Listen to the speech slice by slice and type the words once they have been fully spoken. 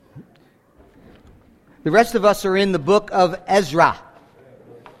The rest of us are in the book of Ezra.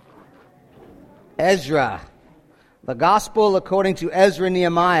 Ezra. The Gospel according to Ezra and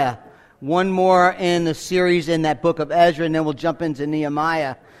Nehemiah. One more in the series in that book of Ezra, and then we'll jump into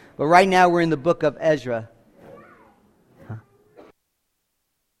Nehemiah. But right now we're in the book of Ezra.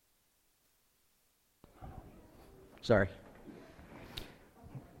 Sorry.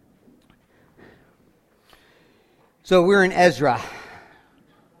 So we're in Ezra.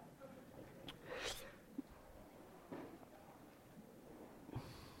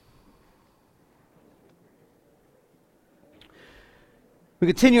 We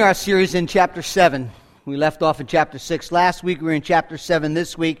continue our series in chapter 7. We left off in chapter 6 last week. We're in chapter 7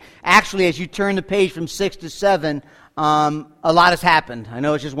 this week. Actually, as you turn the page from 6 to 7, a lot has happened. I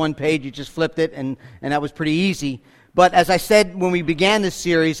know it's just one page. You just flipped it, and that was pretty easy. But as I said when we began this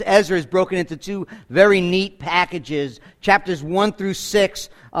series, Ezra is broken into two very neat packages. Chapters 1 through 6,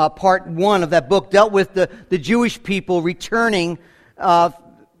 part 1 of that book, dealt with the Jewish people returning,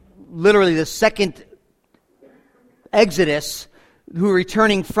 literally the second Exodus, who are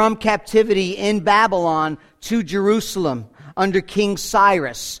returning from captivity in Babylon to Jerusalem under King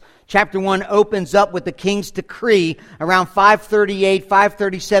Cyrus. Chapter 1 opens up with the king's decree around 538,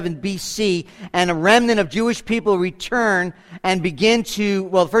 537 BC, and a remnant of Jewish people return and begin to,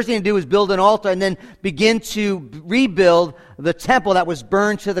 well, the first thing to do is build an altar and then begin to rebuild the temple that was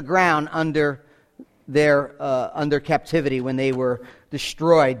burned to the ground under captivity when they were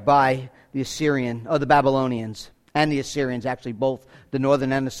destroyed by the Babylonians. And the Assyrians, actually, both the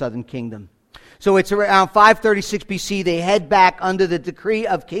northern and the southern kingdom. So it's around 536 BC. They head back under the decree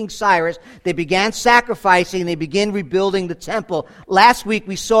of King Cyrus. They began sacrificing. They began rebuilding the temple. Last week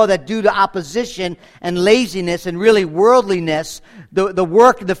we saw that due to opposition and laziness and really worldliness, the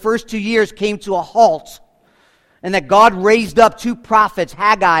work in the first 2 years came to a halt. And that God raised up two prophets,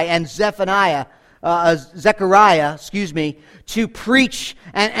 Haggai and Zechariah, to preach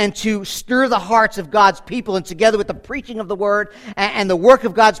and to stir the hearts of God's people, and together with the preaching of the word and the work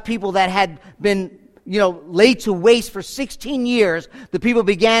of God's people that had been, laid to waste for 16 years, the people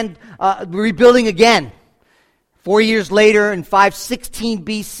began rebuilding again. 4 years later, in 516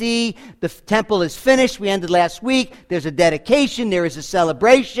 BC, the temple is finished. We ended last week. There's a dedication. There is a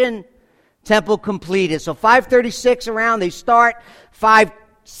celebration. Temple completed. So 536 around, they start.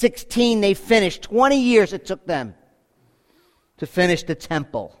 516 they finished. 20 years it took them to finish the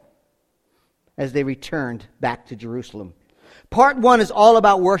temple as they returned back to Jerusalem. Part 1 is all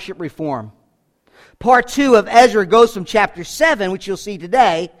about worship reform. Part 2 of Ezra goes from chapter 7, which you'll see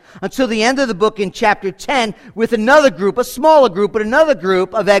today, until the end of the book in chapter 10 with another group, a smaller group, but another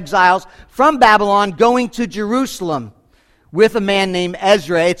group of exiles from Babylon going to Jerusalem with a man named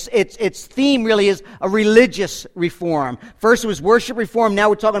Ezra. Its theme really is a religious reform. First it was worship reform. Now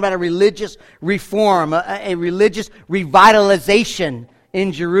we're talking about a religious reform, a religious revitalization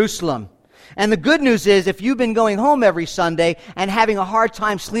in Jerusalem. And the good news is, if you've been going home every Sunday and having a hard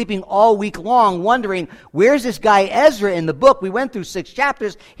time sleeping all week long, wondering, where's this guy Ezra in the book? We went through 6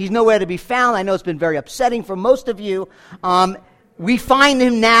 chapters. He's nowhere to be found. I know it's been very upsetting for most of you. We find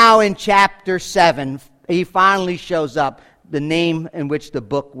him now in chapter 7. He finally shows up. The name in which the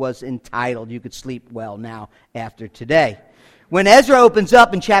book was entitled. You could sleep well now after today. When Ezra opens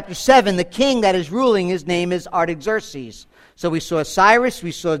up in chapter 7, the king that is ruling, his name is Artaxerxes. So we saw Cyrus,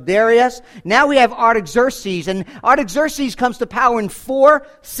 we saw Darius. Now we have Artaxerxes, and Artaxerxes comes to power in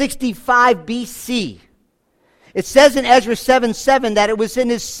 465 BC. It says in Ezra 7:7 that it was in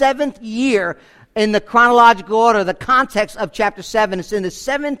his 7th year. In the chronological order, the context of chapter 7, it's in the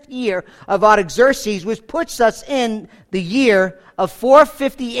 7th year of Artaxerxes, which puts us in the year of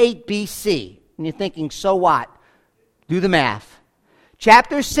 458 BC. And you're thinking, so what? Do the math.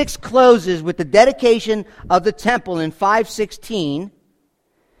 Chapter 6 closes with the dedication of the temple in 516.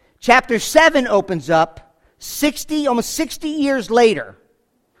 Chapter 7 opens up almost 60 years later.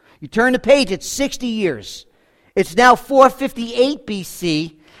 You turn the page, it's 60 years. It's now 458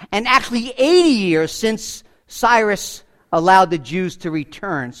 BC. And actually 80 years since Cyrus allowed the Jews to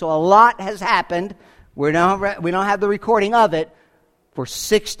return. So a lot has happened. We don't have the recording of it for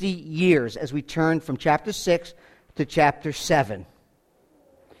 60 years as we turn from chapter 6 to chapter 7.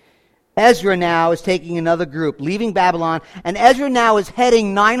 Ezra now is taking another group, leaving Babylon, and Ezra now is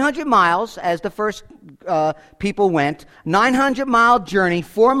heading 900 miles, as the first people went, 900-mile journey,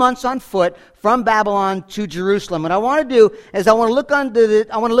 4 months on foot from Babylon to Jerusalem. What I want to do is I want to look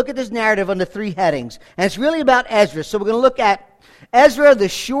at this narrative under 3 headings, and it's really about Ezra. So we're going to look at Ezra, the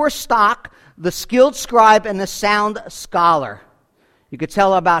sure stock, the skilled scribe, and the sound scholar. You could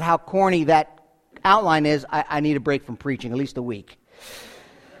tell about how corny that outline is. I need a break from preaching, at least a week.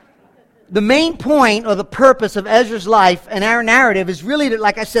 the main point or the purpose of Ezra's life and our narrative is really,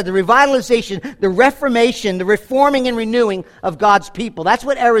 like I said, the revitalization, the reformation, the reforming and renewing of God's people. That's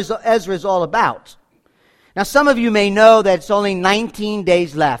what Ezra is all about. Now, some of you may know that it's only 19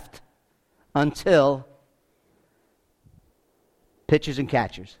 days left until pitchers and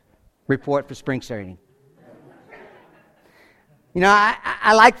catchers report for spring training. You know,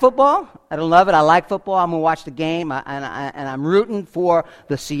 I like football. I don't love it. I like football. I'm going to watch the game, and I'm rooting for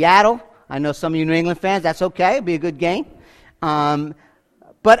the Seattle. I know some of you New England fans. That's okay. It'll be a good game. But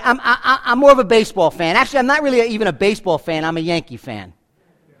I'm more of a baseball fan. Actually, I'm not really even a baseball fan. I'm a Yankee fan.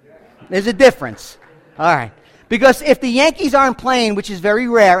 There's a difference. All right. Because if the Yankees aren't playing, which is very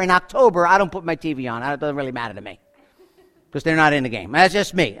rare, in October, I don't put my TV on. It doesn't really matter to me. Because they're not in the game. That's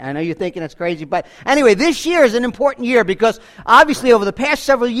just me. I know you're thinking it's crazy. But anyway, this year is an important year because obviously over the past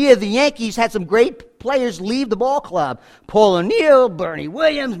several years, the Yankees had some great players leave the ball club. Paul O'Neill, Bernie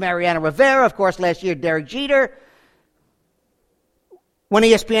Williams, Mariano Rivera, of course, last year, Derek Jeter. One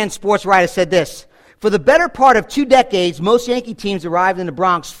ESPN sports writer said this: for the better part of 2 decades, most Yankee teams arrived in the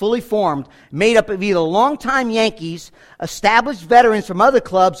Bronx fully formed, made up of either longtime Yankees, established veterans from other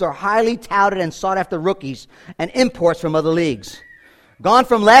clubs, or highly touted and sought-after rookies and imports from other leagues. Gone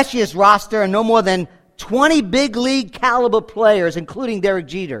from last year's roster are no more than 20 big league caliber players, including Derek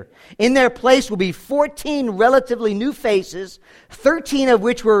Jeter. In their place will be 14 relatively new faces, 13 of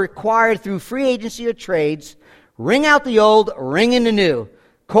which were acquired through free agency or trades. Ring out the old, ring in the new.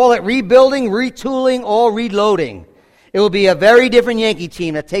 Call it rebuilding, retooling, or reloading. It will be a very different Yankee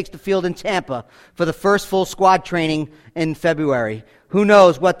team that takes the field in Tampa for the first full squad training in February. Who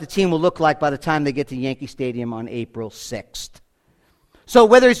knows what the team will look like by the time they get to Yankee Stadium on April 6th. So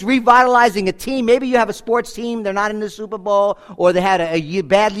whether it's revitalizing a team, maybe you have a sports team, they're not in the Super Bowl, or they had a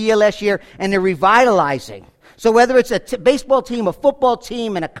bad year last year, and they're revitalizing. So whether it's a baseball team, a football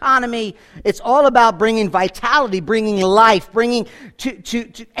team, an economy, it's all about bringing vitality, bringing life, bringing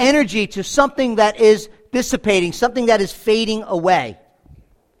to energy to something that is dissipating, something that is fading away.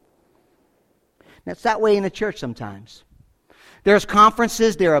 That's that way in the church sometimes. There's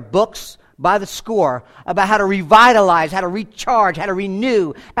conferences, there are books by the score about how to revitalize, how to recharge, how to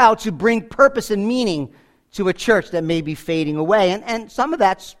renew, how to bring purpose and meaning to a church that may be fading away. And some of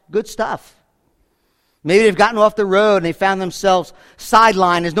that's good stuff. Maybe they've gotten off the road and they found themselves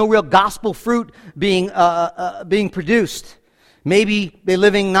sidelined. There's no real gospel fruit being produced. Maybe they're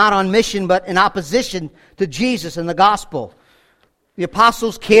living not on mission but in opposition to Jesus and the gospel. The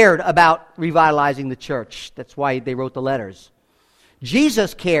apostles cared about revitalizing the church. That's why they wrote the letters.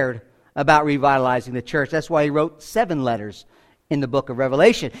 Jesus cared about revitalizing the church. That's why he wrote 7 letters in the book of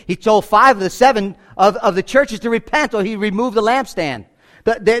Revelation. He told 5 of the 7 of the churches to repent, or he'd remove the lampstand.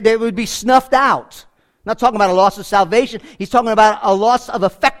 They would be snuffed out. I'm not talking about a loss of salvation. He's talking about a loss of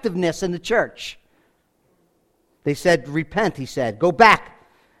effectiveness in the church. They said, repent, he said. Go back.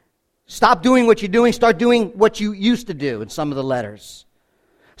 Stop doing what you're doing. Start doing what you used to do in some of the letters.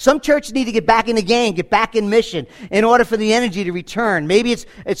 Some churches need to get back in the game, get back in mission in order for the energy to return. Maybe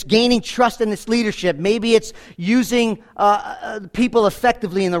it's gaining trust in its leadership. Maybe it's using people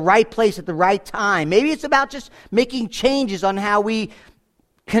effectively in the right place at the right time. Maybe it's about just making changes on how we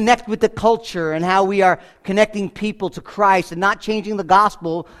connect with the culture and how we are connecting people to Christ and not changing the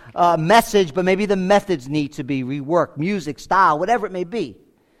gospel message, but maybe the methods need to be reworked, music, style, whatever it may be.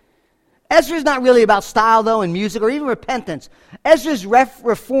 Ezra's not really about style, though, in music or even repentance. Ezra's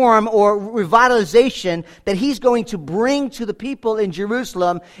reform or revitalization that he's going to bring to the people in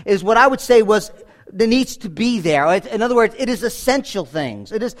Jerusalem is what I would say there needs to be there. In other words, it is essential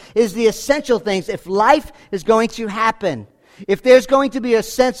things. It is the essential things. If life is going to happen, if there's going to be a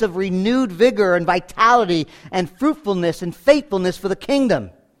sense of renewed vigor and vitality and fruitfulness and faithfulness for the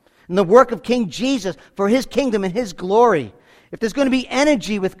kingdom and the work of King Jesus for his kingdom and his glory, if there's going to be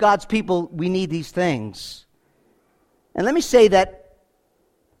energy with God's people, we need these things. And let me say that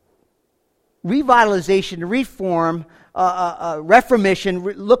revitalization, reform, reformation,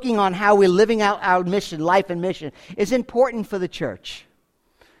 looking on how we're living out our mission, life and mission, is important for the church.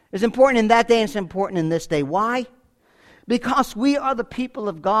 It's important in that day and it's important in this day. Why? Because we are the people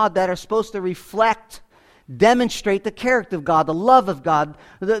of God that are supposed to reflect, demonstrate the character of God, the love of God,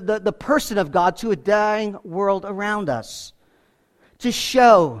 the person of God to a dying world around us. To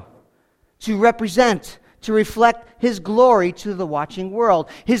show, to represent, to reflect his glory to the watching world.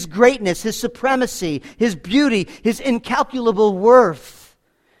 His greatness, his supremacy, his beauty, his incalculable worth,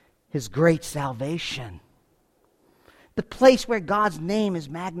 his great salvation. The place where God's name is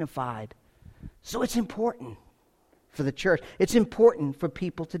magnified. So it's important for the church. It's important for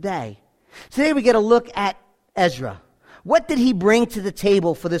people today. Today we get a look at Ezra. What did he bring to the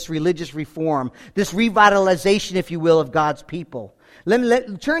table for this religious reform, this revitalization, if you will, of God's people?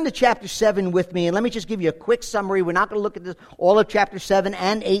 Turn to chapter 7 with me, and let me just give you a quick summary. We're not going to look at all of chapter 7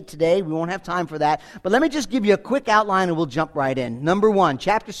 and 8 today. We won't have time for that. But let me just give you a quick outline, and we'll jump right in. Number 1,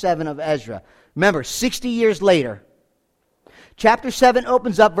 chapter 7 of Ezra. Remember, 60 years later. Chapter 7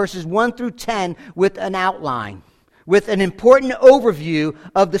 opens up verses 1 through 10 with an outline, with an important overview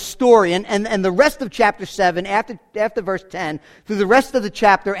of the story. And the rest of chapter 7, after verse 10, through the rest of the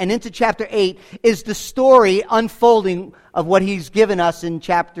chapter and into chapter 8, is the story unfolding of what he's given us in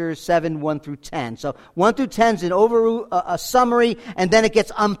chapter 7, 1 through 10. So 1 through 10 is a summary, and then it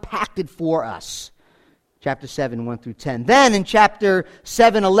gets unpacked for us. Chapter 7, 1 through 10. Then in chapter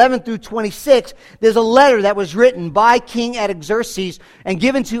 7, 11 through 26, there's a letter that was written by King Artaxerxes and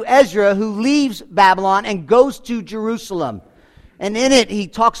given to Ezra, who leaves Babylon and goes to Jerusalem. And in it, he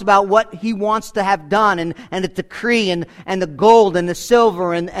talks about what he wants to have done, and the decree, and the gold, and the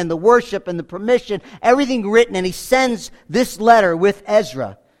silver, and the worship, and the permission, everything written. And he sends this letter with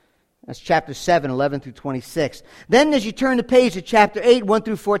Ezra. That's chapter 7, 11 through 26. Then as you turn the page to chapter 8, 1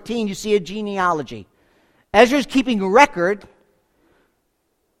 through 14, you see a genealogy. Ezra is keeping a record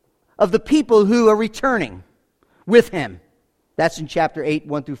of the people who are returning with him. That's in chapter 8,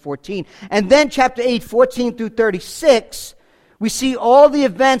 1 through 14. And then chapter 8, 14 through 36, we see all the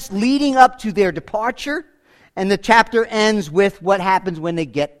events leading up to their departure, and the chapter ends with what happens when they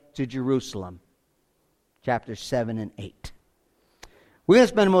get to Jerusalem. Chapters 7 and 8. We're going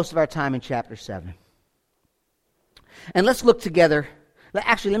to spend most of our time in chapter 7. And let's look together.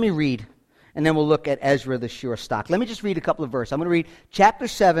 Actually, let me read, and then we'll look at Ezra the sure stock. Let me just read a couple of verses. I'm going to read chapter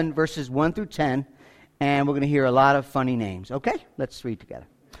 7, verses 1 through 10, and we're going to hear a lot of funny names. Okay? Let's read together.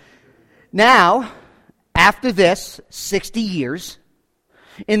 Now, after this 60 years,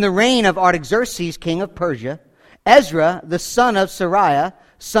 in the reign of Artaxerxes, king of Persia, Ezra, the son of Seraiah,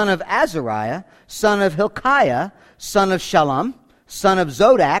 son of Azariah, son of Hilkiah, son of Shallum, son of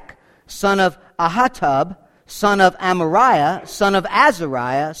Zodak, son of Ahitub, son of Amariah, son of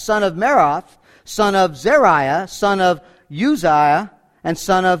Azariah, son of Meroth, son of Zeriah, son of Uzziah, and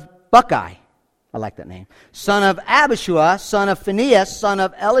son of Buckai. I like that name. Son of Abishua, son of Phinehas, son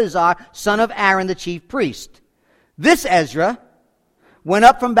of Eleazar, son of Aaron the chief priest. This Ezra went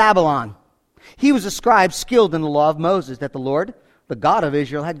up from Babylon. He was a scribe skilled in the law of Moses that the Lord, the God of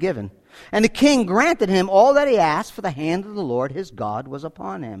Israel, had given. And the king granted him all that he asked, for the hand of the Lord his God was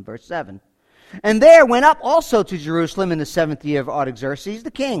upon him. Verse 7. And there went up also to Jerusalem in the 7th year of Artaxerxes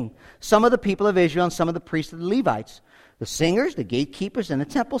the king, some of the people of Israel and some of the priests and the Levites, the singers, the gatekeepers, and the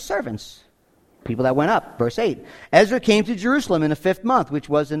temple servants. People that went up. Verse 8. Ezra came to Jerusalem in the 5th month, which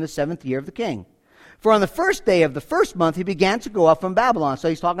was in the 7th year of the king. For on the first day of the 1st month, he began to go up from Babylon. So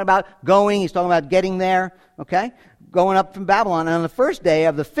he's talking about going, he's talking about getting there, okay? Going up from Babylon. And on the first day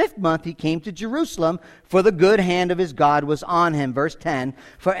of the 5th month, he came to Jerusalem, for the good hand of his God was on him. Verse 10.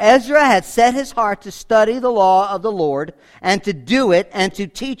 For Ezra had set his heart to study the law of the Lord, and to do it, and to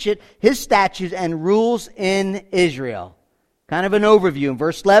teach it, his statutes and rules in Israel. Kind of an overview. In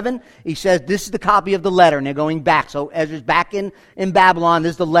verse 11, he says, this is the copy of the letter, and they're going back. So Ezra's back in Babylon.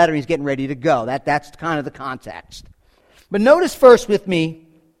 This is the letter. He's getting ready to go. That's kind of the context. But notice first with me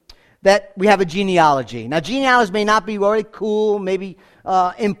that we have a genealogy. Now, genealogies may not be very cool, maybe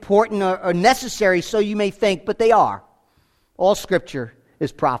important or necessary, so you may think, but they are. All Scripture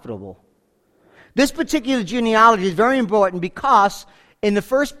is profitable. This particular genealogy is very important because in the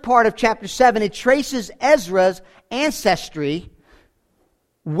first part of chapter 7, it traces Ezra's ancestry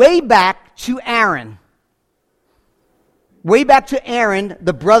way back to Aaron. Way back to Aaron,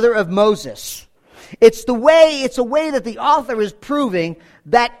 the brother of Moses. It's a way that the author is proving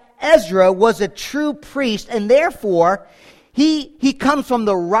that Ezra was a true priest, and therefore he comes from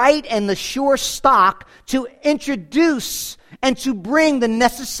the right and the sure stock to introduce and to bring the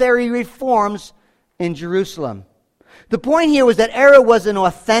necessary reforms in Jerusalem. The point here was that Ezra was an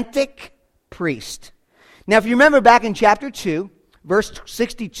authentic priest. Now, if you remember back in chapter 2, verse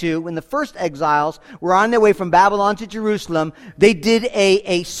 62, when the first exiles were on their way from Babylon to Jerusalem, they did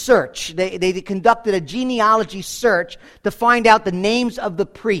a search. They conducted a genealogy search to find out the names of the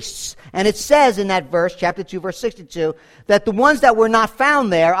priests. And it says in that verse, chapter 2, verse 62, that the ones that were not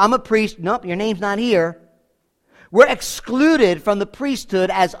found there, I'm a priest, nope, your name's not here, were excluded from the priesthood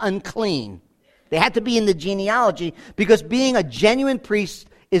as unclean. They had to be in the genealogy because being a genuine priest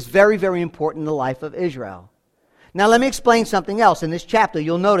is very, very important in the life of Israel. Now let me explain something else. In this chapter,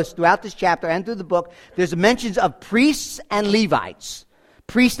 you'll notice throughout this chapter and through the book, there's mentions of priests and Levites.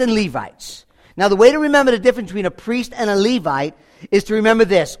 Priests and Levites. Now the way to remember the difference between a priest and a Levite is to remember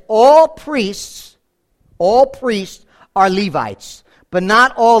this. All priests are Levites, but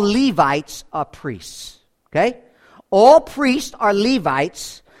not all Levites are priests. Okay? All priests are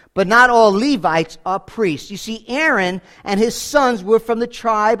Levites, but not all Levites are priests. You see, Aaron and his sons were from the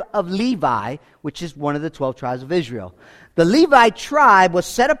tribe of Levi, which is one of the 12 tribes of Israel. The Levite tribe was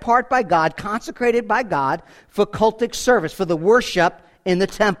set apart by God, consecrated by God for cultic service, for the worship in the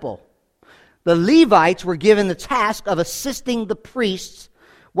temple. The Levites were given the task of assisting the priests,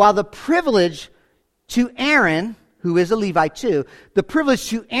 while the privilege to Aaron, who is a Levite too, the privilege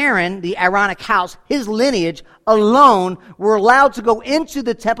to Aaron, the Aaronic house, his lineage alone, were allowed to go into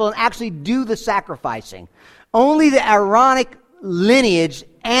the temple and actually do the sacrificing. Only the Aaronic lineage,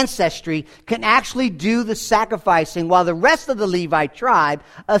 ancestry, can actually do the sacrificing, while the rest of the Levite tribe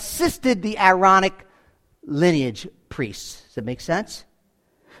assisted the Aaronic lineage priests. Does that make sense?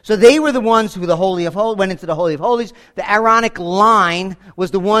 So they were the ones who went into the Holy of Holies. The Aaronic line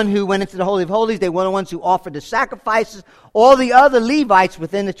was the one who went into the Holy of Holies. They were the ones who offered the sacrifices. All the other Levites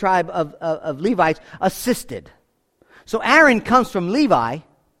within the tribe of Levites assisted. So Aaron comes from Levi,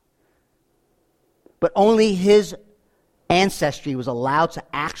 but only his ancestry was allowed to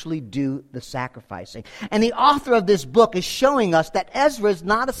actually do the sacrificing. And the author of this book is showing us that Ezra is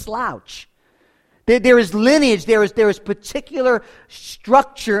not a slouch. There is lineage, there is particular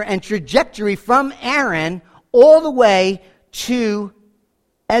structure and trajectory from Aaron all the way to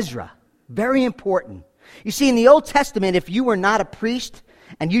Ezra. Very important. You see, in the Old Testament, if you were not a priest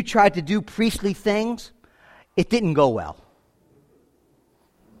and you tried to do priestly things, it didn't go well.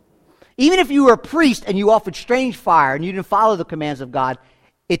 Even if you were a priest and you offered strange fire and you didn't follow the commands of God,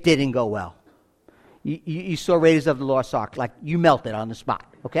 it didn't go well. You saw Raiders of the Lost Ark, like you melted on the spot,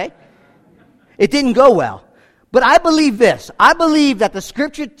 okay? It didn't go well. But I believe this. I believe that the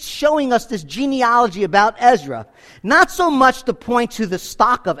Scripture showing us this genealogy about Ezra, not so much to point to the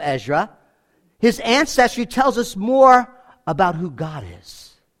stock of Ezra, his ancestry tells us more about who God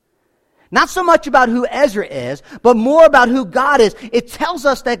is. Not so much about who Ezra is, but more about who God is. It tells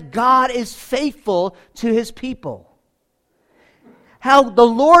us that God is faithful to his people. How the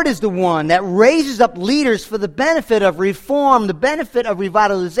Lord is the one that raises up leaders for the benefit of reform, the benefit of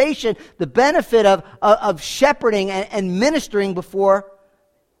revitalization, the benefit of shepherding and ministering before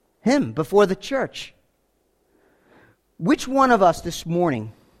him, before the church. Which one of us this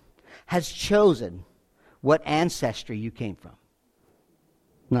morning has chosen what ancestry you came from?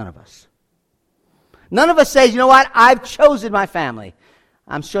 None of us. None of us says, you know what, I've chosen my family.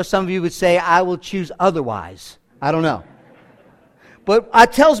 I'm sure some of you would say, I will choose otherwise. I don't know. But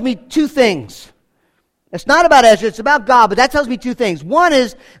it tells me two things. It's not about Ezra, it's about God, but that tells me two things. One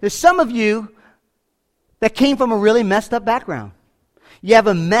is, there's some of you that came from a really messed up background. You have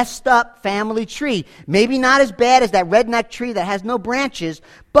a messed up family tree. Maybe not as bad as that redneck tree that has no branches,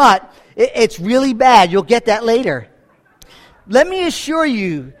 but it's really bad. You'll get that later. Let me assure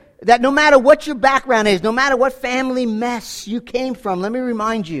you that no matter what your background is, no matter what family mess you came from, let me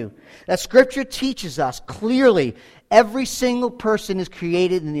remind you that Scripture teaches us clearly every single person is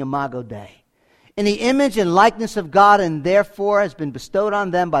created in the Imago Dei, in the image and likeness of God, and therefore has been bestowed on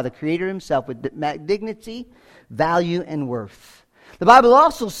them by the Creator himself with dignity, value, and worth. The Bible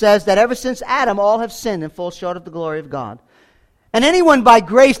also says that ever since Adam, all have sinned and fall short of the glory of God. And anyone by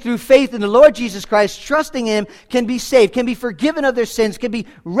grace through faith in the Lord Jesus Christ, trusting him, can be saved, can be forgiven of their sins, can be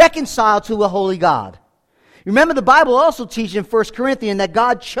reconciled to a holy God. Remember, the Bible also teaches in 1 Corinthians that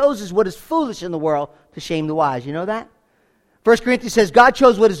God chooses what is foolish in the world to shame the wise. You know that? 1 Corinthians says God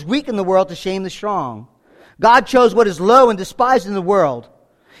chose what is weak in the world to shame the strong. God chose what is low and despised in the world,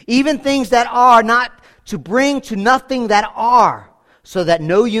 even things that are not, to bring to nothing that are, so that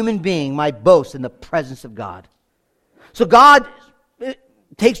no human being might boast in the presence of God. So God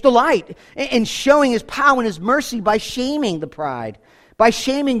takes delight in showing his power and his mercy by shaming the pride, by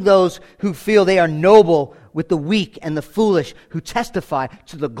shaming those who feel they are noble with the weak and the foolish, who testify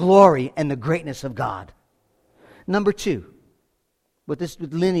to the glory and the greatness of God. Number two, what this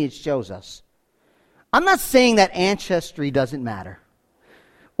lineage shows us. I'm not saying that ancestry doesn't matter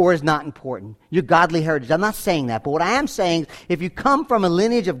or is not important. Your godly heritage. I'm not saying that. But what I am saying is, if you come from a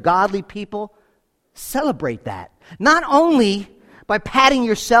lineage of godly people, celebrate that. Not only by patting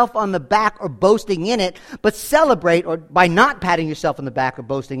yourself on the back or boasting in it, but celebrate, or by not patting yourself on the back or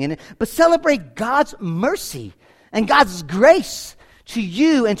boasting in it, but celebrate God's mercy and God's grace to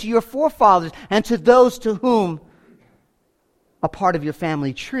you and to your forefathers and to those to whom a part of your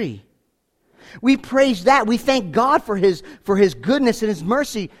family tree. We praise that. We thank God for his goodness and his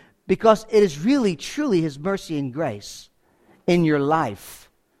mercy, because it is really, truly his mercy and grace in your life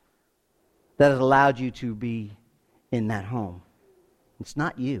that has allowed you to be in that home. It's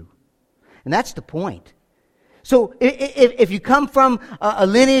not you. And that's the point. So if you come from a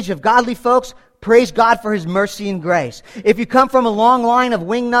lineage of godly folks, praise God for His mercy and grace. If you come from a long line of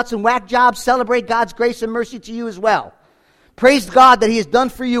wingnuts and whack jobs, celebrate God's grace and mercy to you as well. Praise God that He has done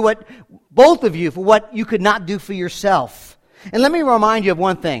for you what, both of you, for what you could not do for yourself. And let me remind you of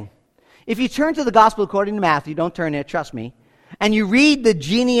one thing. If you turn to the Gospel according to Matthew, don't turn there, trust me, and you read the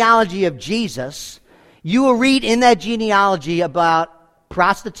genealogy of Jesus, you will read in that genealogy about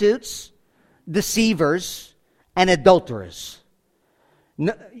prostitutes, deceivers, and adulterers.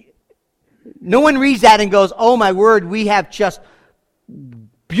 No one reads that and goes, oh my word, we have just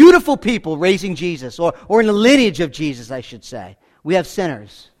beautiful people raising Jesus, or in the lineage of Jesus, I should say. We have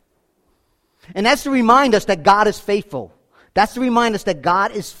sinners. And that's to remind us that God is faithful. That's to remind us that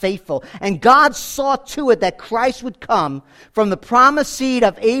God is faithful. And God saw to it that Christ would come from the promised seed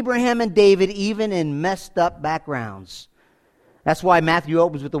of Abraham and David, even in messed up backgrounds. That's why Matthew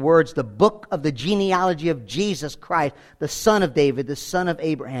opens with the words, the book of the genealogy of Jesus Christ, the son of David, the son of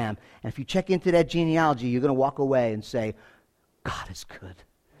Abraham. And if you check into that genealogy, you're going to walk away and say, God is good.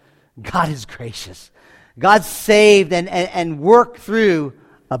 God is gracious. God saved and worked through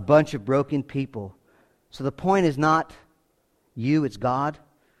a bunch of broken people. So the point is not you, it's God.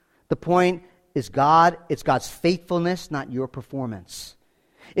 The point is God. It's God's faithfulness, not your performance.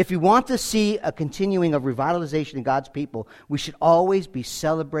 If we want to see a continuing of revitalization in God's people, we should always be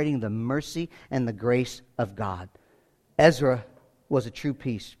celebrating the mercy and the grace of God. Ezra was a true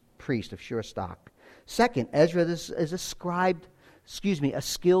priest of sure stock. Second, Ezra is a skilled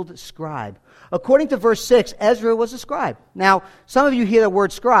scribe. According to verse 6, Ezra was a scribe. Now, some of you hear the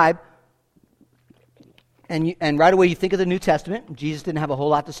word scribe, and right away you think of the New Testament. Jesus didn't have a whole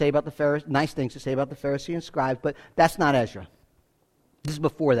lot to say about the Pharisees, nice things to say about the Pharisees and scribes, but that's not Ezra. This is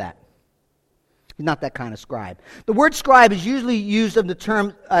before that. He's not that kind of scribe. The word scribe is usually used of the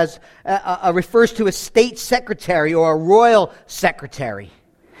term as refers to a state secretary or a royal secretary.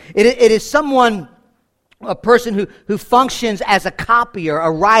 It is someone, a person who functions as a copier, a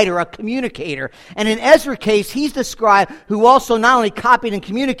writer, a communicator. And in Ezra's case, he's the scribe who also not only copied and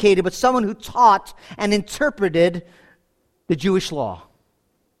communicated, but someone who taught and interpreted the Jewish law.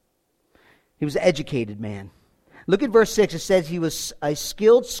 He was an educated man. Look at verse 6. It says he was a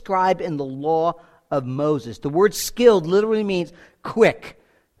skilled scribe in the law of Moses. The word skilled literally means quick,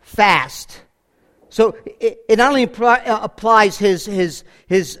 fast. So it not only applies his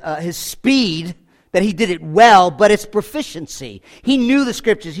speed, that he did it well, but its proficiency. He knew the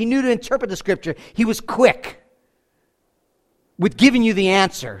Scriptures. He knew to interpret the Scripture. He was quick with giving you the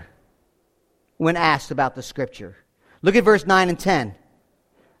answer when asked about the Scripture. Look at verse 9 and 10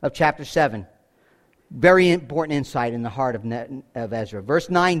 of chapter 7. Very important insight in the heart of Ezra. Verse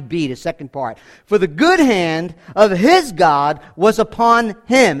 9b, the second part. For the good hand of his God was upon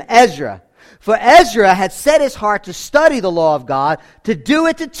him, Ezra. For Ezra had set his heart to study the law of God, to do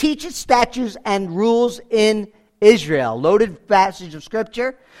it, to teach its statutes and rules in Israel. Loaded passage of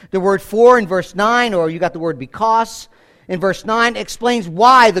Scripture. The word for in verse 9, or you got the word because in verse 9, explains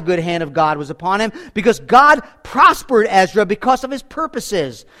why the good hand of God was upon him. Because God prospered Ezra because of his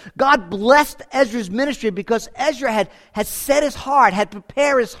purposes. God blessed Ezra's ministry because Ezra had set his heart, had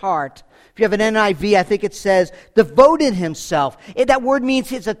prepared his heart. If you have an NIV, I think it says, devoted himself. That word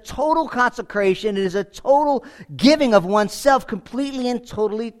means it's a total consecration. It is a total giving of oneself completely and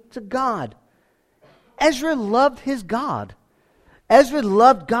totally to God. Ezra loved his God. Ezra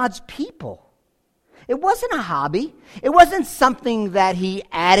loved God's people. It wasn't a hobby. It wasn't something that he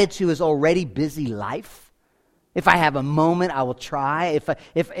added to his already busy life. If I have a moment, I will try.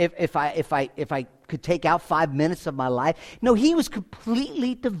 If I could take out 5 minutes of my life. No, he was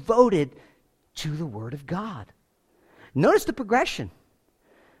completely devoted to the Word of God. Notice the progression.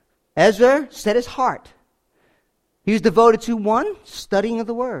 Ezra set his heart. He was devoted to 1, studying of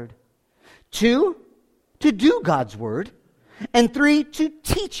the Word. 2, to do God's Word. And 3, to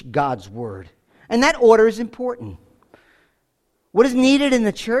teach God's Word. And that order is important. What is needed in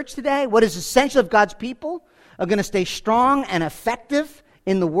the church today, what is essential if God's people are going to stay strong and effective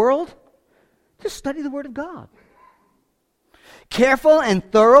in the world, just study the Word of God. Careful and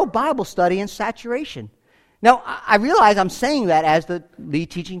thorough Bible study and saturation. Now, I realize I'm saying that as the lead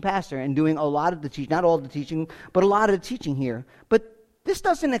teaching pastor and doing a lot of the teaching, not all of the teaching, but a lot of the teaching here. But this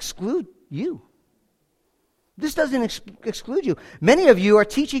doesn't exclude you. This doesn't exclude you. Many of you are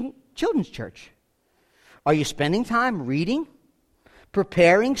teaching children's church. Are you spending time reading,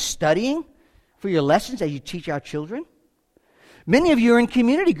 preparing, studying for your lessons as you teach our children? Many of you are in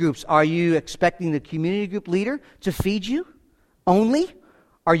community groups. Are you expecting the community group leader to feed you only?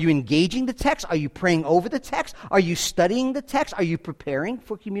 Are you engaging the text? Are you praying over the text? Are you studying the text? Are you preparing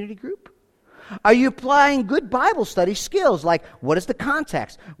for community group? Are you applying good Bible study skills like what is the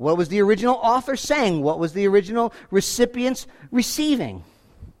context? What was the original author saying? What was the original recipients receiving?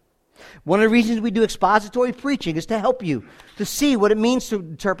 One of the reasons we do expository preaching is to help you to see what it means to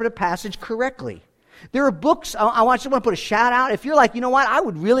interpret a passage correctly. There are books, I want to put a shout out. If you're like, you know what, I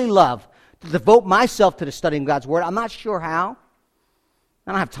would really love to devote myself to the studying of God's Word. I'm not sure how.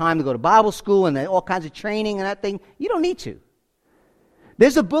 I don't have time to go to Bible school and all kinds of training and that thing. You don't need to.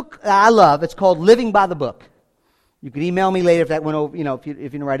 There's a book that I love. It's called Living by the Book. You can email me later if that went over, if you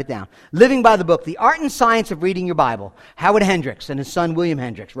can write it down. Living by the Book, The Art and Science of Reading Your Bible. Howard Hendricks and his son William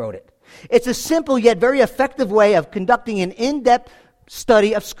Hendricks wrote it. It's a simple yet very effective way of conducting an in-depth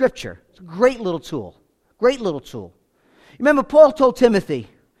study of Scripture. It's a great little tool. Great little tool. Remember, Paul told Timothy,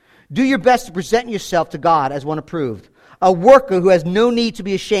 do your best to present yourself to God as one approved, a worker who has no need to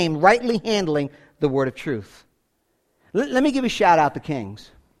be ashamed, rightly handling the word of truth. Let me give a shout out to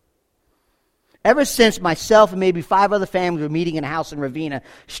Kings. Ever since myself and maybe 5 other families were meeting in a house in Ravenna,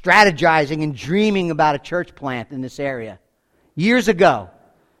 strategizing and dreaming about a church plant in this area, years ago,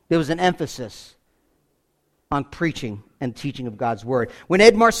 there was an emphasis on preaching and teaching of God's Word. When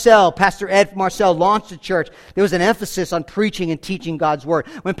Pastor Ed Marcel launched the church, there was an emphasis on preaching and teaching God's Word.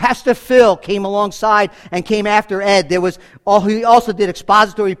 When Pastor Phil came alongside and came after Ed, he also did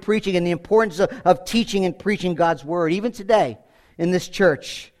expository preaching and the importance of teaching and preaching God's Word. Even today, in this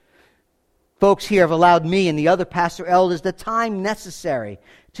church, folks here have allowed me and the other pastor elders the time necessary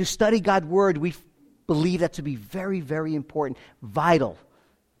to study God's Word. We believe that to be very, very important, vital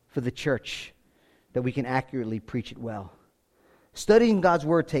for the church, that we can accurately preach it well. Studying God's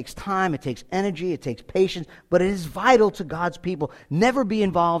Word takes time, it takes energy, it takes patience, but it is vital to God's people. Never be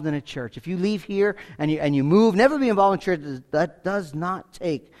involved in a church. If you leave here and you move, never be involved in church. That does not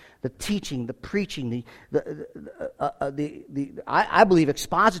take the teaching, the preaching, I believe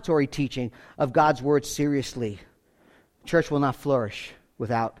expository teaching of God's Word seriously. Church will not flourish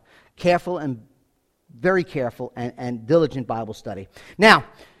without very careful and diligent Bible study. Now,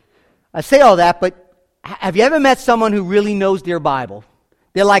 I say all that, but have you ever met someone who really knows their Bible?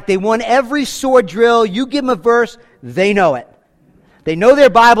 They won every sword drill. You give them a verse, they know it. They know their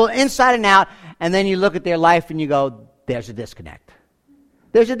Bible inside and out, and then you look at their life and you go, there's a disconnect.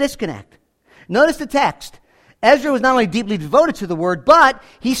 There's a disconnect. Notice the text. Ezra was not only deeply devoted to the Word, but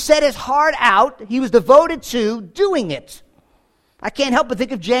he set his heart out. He was devoted to doing it. I can't help but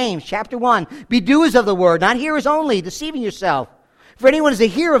think of James, chapter 1. Be doers of the Word, not hearers only, deceiving yourself. For anyone is a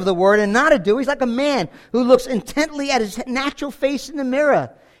hearer of the Word and not a doer, he's like a man who looks intently at his natural face in the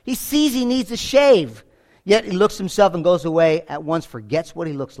mirror. He sees he needs a shave, yet he looks himself and goes away at once, forgets what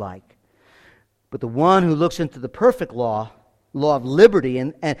he looks like. But the one who looks into the perfect law of liberty,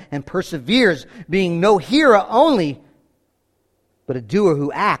 and perseveres, being no hearer only, but a doer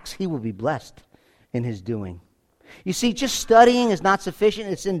who acts, he will be blessed in his doing. You see, just studying is not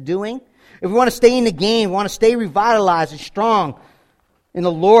sufficient, it's in doing. If we want to stay in the game, we want to stay revitalized and strong in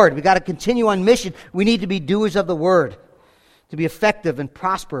the Lord, we got to continue on mission. We need to be doers of the Word to be effective and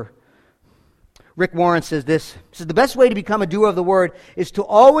prosper. Rick Warren says this. He says, the best way to become a doer of the Word is to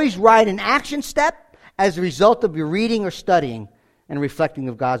always write an action step as a result of your reading or studying and reflecting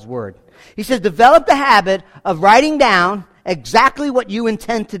of God's Word. He says, develop the habit of writing down exactly what you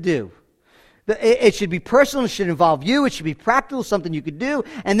intend to do. It should be personal, it should involve you, it should be practical, something you could do,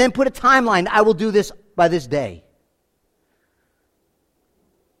 and then put a timeline. I will do this by this day.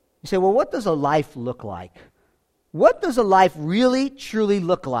 You say, well, what does a life look like? What does a life really, truly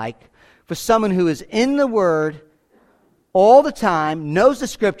look like for someone who is in the Word all the time, knows the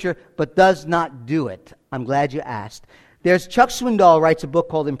Scripture, but does not do it? I'm glad you asked. There's Chuck Swindoll writes a book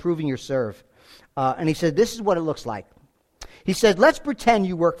called Improving Your Serve. And he said, this is what it looks like. He said, let's pretend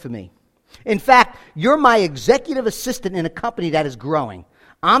you work for me. In fact, you're my executive assistant in a company that is growing.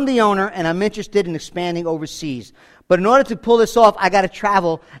 I'm the owner, and I'm interested in expanding overseas. But in order to pull this off, I got to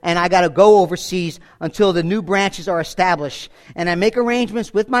travel, and I got to go overseas until the new branches are established. And I make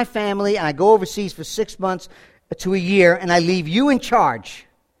arrangements with my family, and I go overseas for 6 months to a year, and I leave you in charge.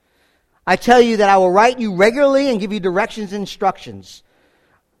 I tell you that I will write you regularly and give you directions and instructions.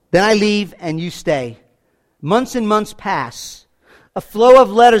 Then I leave, and you stay. Months and months pass. A flow of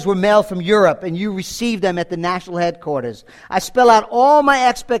letters were mailed from Europe, and you received them at the national headquarters. I spell out all my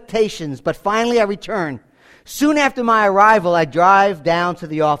expectations, but finally I return. Soon after my arrival, I drive down to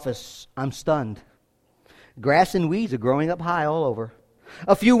the office. I'm stunned. Grass and weeds are growing up high all over.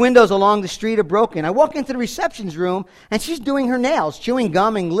 A few windows along the street are broken. I walk into the reception's room, and she's doing her nails, chewing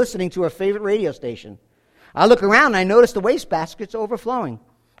gum and listening to her favorite radio station. I look around, and I notice the wastebaskets overflowing.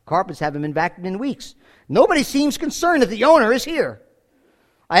 Carpets haven't been vacuumed in weeks. Nobody seems concerned that the owner is here.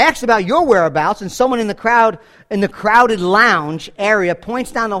 I asked about your whereabouts, and someone in the crowded lounge area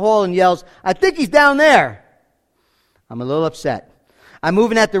points down the hall and yells, I think he's down there. I'm a little upset. I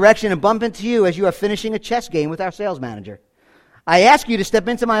move in that direction and bump into you as you are finishing a chess game with our sales manager. I ask you to step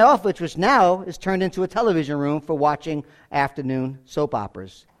into my office, which now is turned into a television room for watching afternoon soap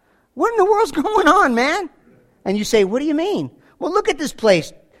operas. What in the world's going on, man? And you say, what do you mean? Well, look at this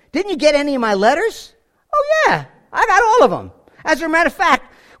place. Didn't you get any of my letters? Oh, yeah, I got all of them. As a matter of fact,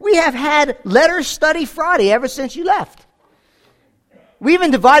 we have had Letter Study Friday ever since you left. We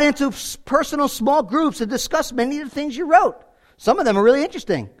even divided into personal small groups and discussed many of the things you wrote. Some of them are really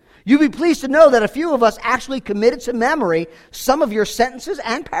interesting. You'd be pleased to know that a few of us actually committed to memory some of your sentences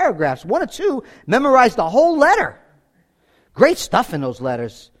and paragraphs. One or two memorized the whole letter. Great stuff in those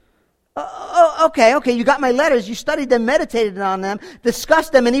letters. Okay, you got my letters. You studied them, meditated on them,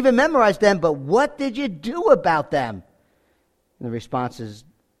 discussed them, and even memorized them. But what did you do about them? And the response is,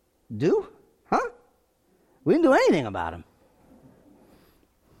 do? Huh? We didn't do anything about them.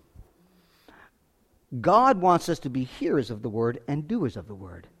 God wants us to be hearers of the word and doers of the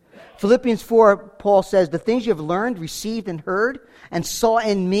word. Philippians 4, Paul says, the things you have learned, received, and heard, and saw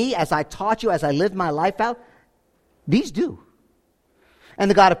in me as I taught you, as I lived my life out, these do. And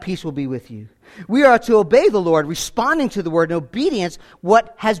the God of peace will be with you. We are to obey the Lord, responding to the word in obedience,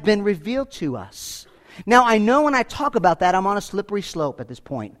 what has been revealed to us. Now, I know when I talk about that, I'm on a slippery slope at this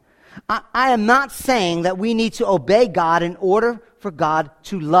point. I am not saying that we need to obey God in order for God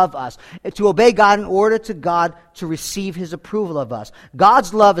to love us, to obey God in order to God to receive his approval of us.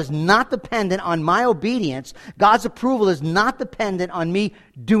 God's love is not dependent on my obedience. God's approval is not dependent on me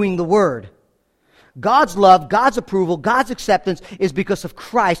doing the word. God's love, God's approval, God's acceptance is because of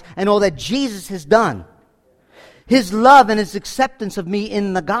Christ and all that Jesus has done. His love and his acceptance of me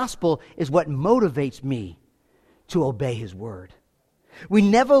in the gospel is what motivates me to obey his word. We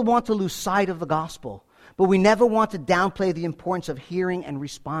never want to lose sight of the gospel, but we never want to downplay the importance of hearing and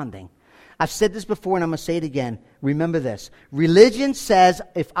responding. I've said this before and I'm going to say it again. Remember this. Religion says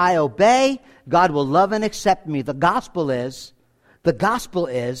if I obey, God will love and accept me. The gospel is,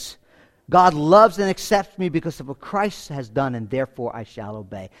 God loves and accepts me because of what Christ has done, and therefore I shall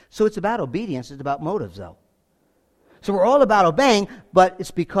obey. So it's about obedience. It's about motives, though. So we're all about obeying, but it's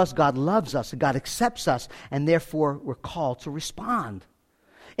because God loves us and God accepts us, and therefore we're called to respond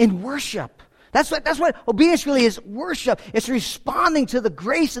in worship. That's what obedience really is, worship. It's responding to the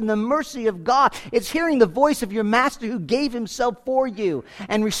grace and the mercy of God. It's hearing the voice of your master who gave himself for you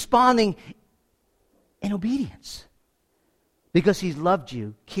and responding in obedience. Because he's loved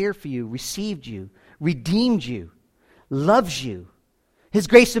you, cared for you, received you, redeemed you, loves you. His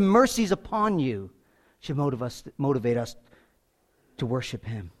grace and mercy is upon you. Should motivate us to worship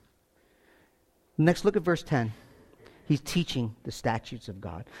him. Next, look at verse 10. He's teaching the statutes of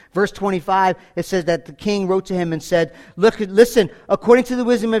God. Verse 25, it says that the king wrote to him and said, listen, according to the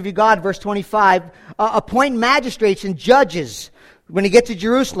wisdom of your God, verse 25, appoint magistrates and judges when you get to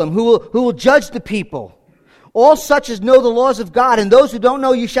Jerusalem who will judge the people. All such as know the laws of God, and those who don't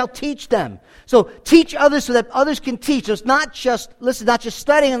know, you shall teach them. So teach others so that others can teach. So it's not just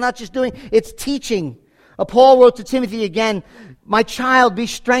studying and not just doing, it's teaching. Paul wrote to Timothy again, my child, be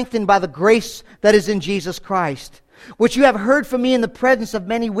strengthened by the grace that is in Jesus Christ, which you have heard from me in the presence of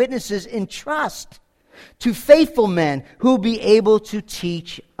many witnesses, in trust to faithful men who will be able to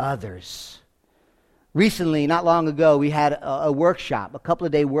teach others. Recently, not long ago, we had a workshop, a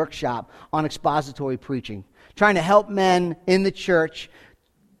couple-of-day workshop on expository preaching, trying to help men in the church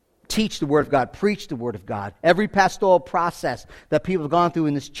teach the Word of God, preach the Word of God. Every pastoral process that people have gone through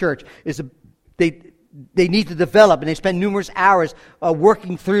in this church they need to develop, and they spend numerous hours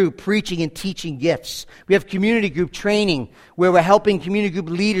working through preaching and teaching gifts. We have community group training where we're helping community group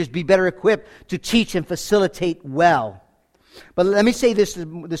leaders be better equipped to teach and facilitate well. But let me say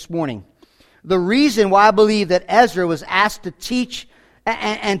this morning. The reason why I believe that Ezra was asked to teach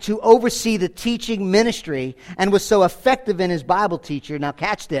and to oversee the teaching ministry and was so effective in his Bible teacher, now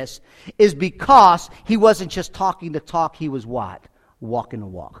catch this, is because he wasn't just talking the talk, he was what? Walking the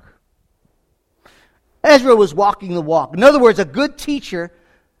walk. Ezra was walking the walk. In other words, a good teacher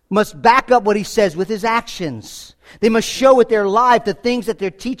must back up what he says with his actions. They must show with their life the things that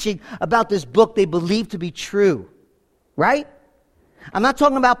they're teaching about this book they believe to be true. Right? I'm not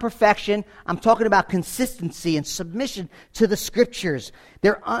talking about perfection. I'm talking about consistency and submission to the Scriptures.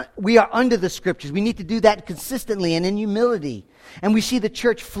 We are under the Scriptures. We need to do that consistently and in humility. And we see the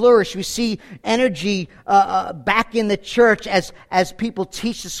church flourish. We see energy back in the church as people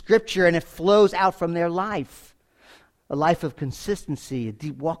teach the Scripture and it flows out from their life. A life of consistency, a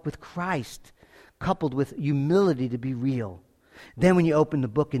deep walk with Christ, coupled with humility to be real. Then when you open the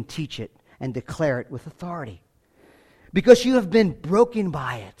book and teach it and declare it with authority. Because you have been broken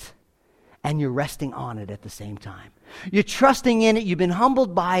by it and you're resting on it at the same time. You're trusting in it, you've been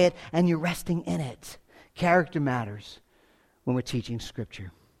humbled by it, and you're resting in it. Character matters when we're teaching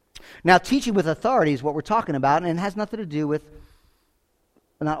Scripture. Now, teaching with authority is what we're talking about, and it has nothing to do with,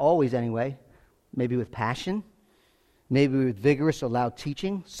 not always anyway, maybe with passion, maybe with vigorous or loud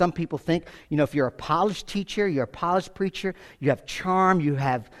teaching. Some people think, if you're a polished teacher, you're a polished preacher, you have charm, you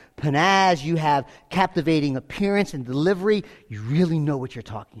have panache, you have captivating appearance and delivery, you really know what you're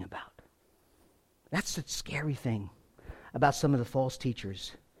talking about. That's the scary thing about some of the false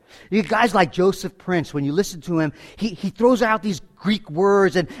teachers. You get guys like Joseph Prince, when you listen to him, he throws out these Greek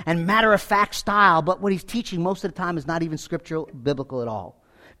words and matter-of-fact style, but what he's teaching most of the time is not even scriptural, biblical at all.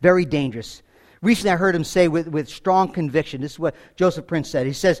 Very dangerous. Recently I heard him say with strong conviction, this is what Joseph Prince said.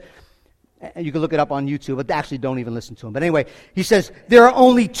 He says, you can look it up on YouTube, but actually don't even listen to him. But anyway, he says, there are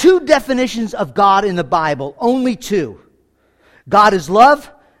only two definitions of God in the Bible, only two. God is love,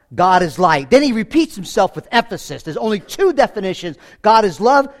 God is light. Then he repeats himself with emphasis. There's only two definitions. God is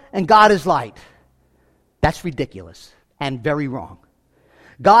love and God is light. That's ridiculous and very wrong.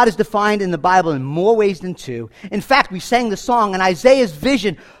 God is defined in the Bible in more ways than two. In fact, we sang the song in Isaiah's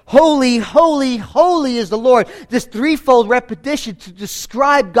vision, holy, holy, holy is the Lord. This threefold repetition to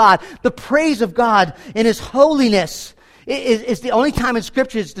describe God, the praise of God in His holiness. It's the only time in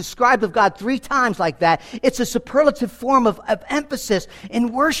Scripture it's described of God three times like that. It's a superlative form of emphasis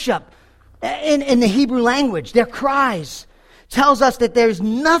in worship. In the Hebrew language, their cries tells us that there's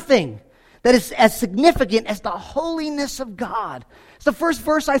nothing that is as significant as the holiness of God. It's the first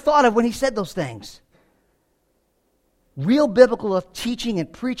verse I thought of when he said those things. Real biblical teaching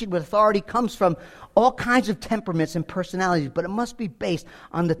and preaching with authority comes from all kinds of temperaments and personalities, but it must be based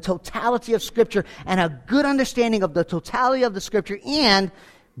on the totality of Scripture and a good understanding of the totality of the Scripture and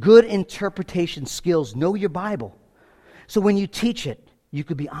good interpretation skills. Know your Bible. So when you teach it, you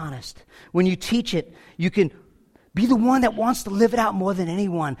could be honest. When you teach it, you can be the one that wants to live it out more than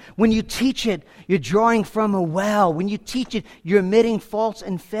anyone. When you teach it, you're drawing from a well. When you teach it, you're admitting faults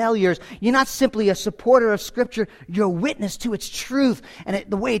and failures. You're not simply a supporter of Scripture, you're a witness to its truth and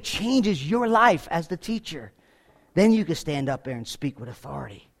the way it changes your life as the teacher. Then you can stand up there and speak with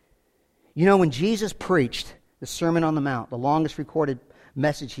authority. When Jesus preached the Sermon on the Mount, the longest recorded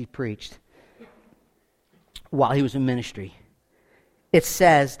message he preached while he was in ministry, it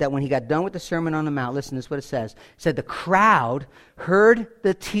says that when he got done with the Sermon on the Mount, listen, this is what it says. It said the crowd heard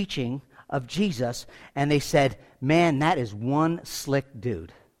the teaching of Jesus, and they said, man, that is one slick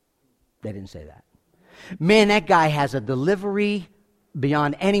dude. They didn't say that. Man, that guy has a delivery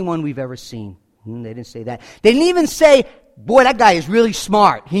beyond anyone we've ever seen. They didn't say that. They didn't even say, boy, that guy is really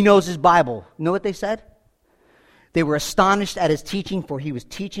smart. He knows his Bible. You know what they said? They were astonished at his teaching, for he was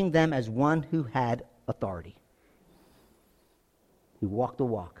teaching them as one who had authority. He walked the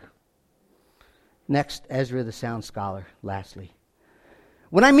walk. Next, Ezra the sound scholar, lastly.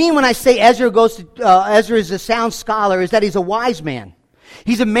 What I mean when I say Ezra is a sound scholar is that he's a wise man.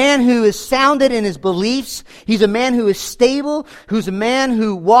 He's a man who is sounded in his beliefs. He's a man who is stable, who's a man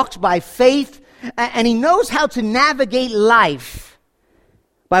who walks by faith, and he knows how to navigate life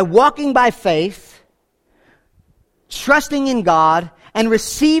by walking by faith, trusting in God, and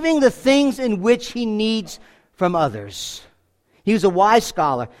receiving the things in which he needs from others. He was a wise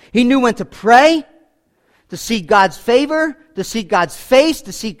scholar. He knew when to pray, to seek God's favor, to seek God's face,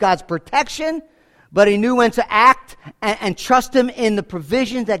 to seek God's protection, but he knew when to act and trust Him in the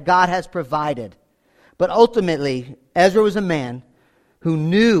provisions that God has provided. But ultimately, Ezra was a man who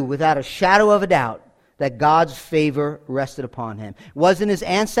knew without a shadow of a doubt that God's favor rested upon him. It wasn't his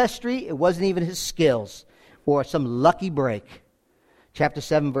ancestry, it wasn't even his skills, or some lucky break. Chapter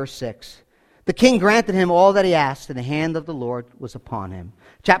 7, verse 6. The king granted him all that he asked, and the hand of the Lord was upon him.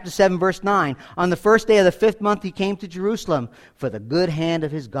 Chapter 7, verse 9. On the first day of the 5th month he came to Jerusalem, for the good hand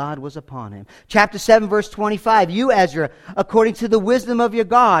of his God was upon him. Chapter 7, verse 25. You, Ezra, according to the wisdom of your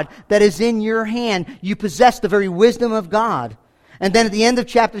God that is in your hand, you possess the very wisdom of God. And then at the end of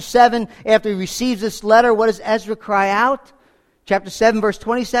chapter 7, after he receives this letter, what does Ezra cry out? Chapter 7, verse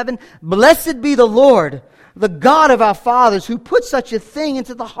 27. Blessed be the Lord, the God of our fathers, who put such a thing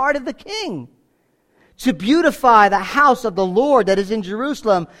into the heart of the king, to beautify the house of the Lord that is in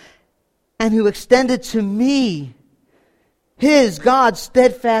Jerusalem, and who extended to me His, God's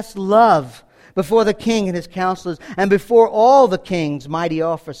steadfast love before the king and his counselors, and before all the king's mighty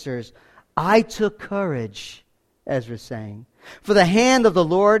officers. I took courage, Ezra saying, for the hand of the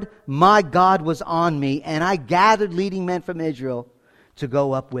Lord my God was on me, and I gathered leading men from Israel to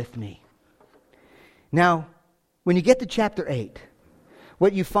go up with me. Now, when you get to chapter 8,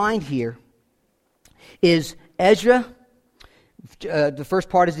 what you find here is Ezra. The first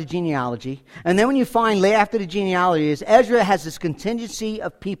part is the genealogy. And then when you find after the genealogy is Ezra has this contingency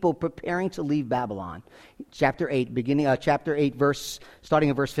of people preparing to leave Babylon. Chapter 8, starting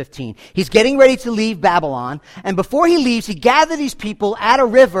at verse 15. He's getting ready to leave Babylon. And before he leaves, he gathered these people at a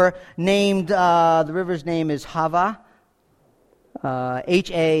river named, the river's name is Hava.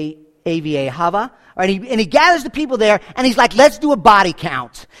 H-A-A-V-A, Hava. And he gathers the people there, and he's like, let's do a body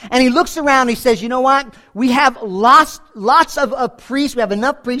count. And he looks around, and he says, you know what? We have lots of priests. We have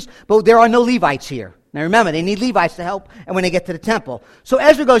enough priests, but there are no Levites here. Now remember, they need Levites to help and when they get to the temple. So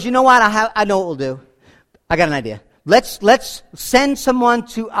Ezra goes, you know what? I know what we'll do. I got an idea. Let's send someone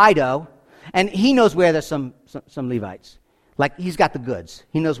to Iddo, and he knows where there's some Levites. Like, he's got the goods.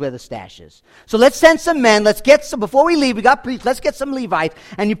 He knows where the stash is. So let's send some men. Let's get some, before we leave, we got priests. Let's get some Levites.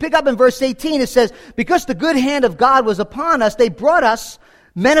 And you pick up in verse 18, it says, because the good hand of God was upon us, they brought us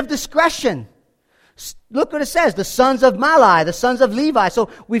men of discretion. Look what it says, the sons of Malai, the sons of Levi. So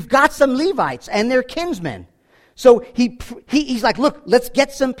we've got some Levites and their kinsmen. So he's like, look, let's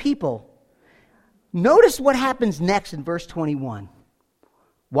get some people. Notice what happens next in verse 21.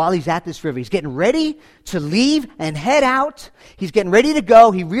 While he's at this river, he's getting ready to leave and head out. He's getting ready to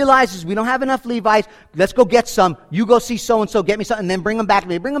go. He realizes we don't have enough Levites. Let's go get some. You go see so-and-so, get me some, and then bring them back to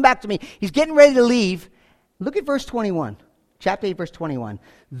me. Bring them back to me. He's getting ready to leave. Look at verse 21. Chapter 8, verse 21.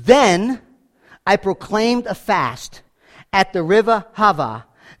 Then I proclaimed a fast at the river Hava,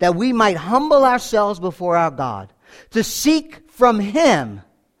 that we might humble ourselves before our God, to seek from him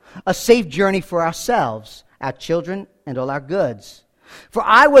a safe journey for ourselves, our children, and all our goods. For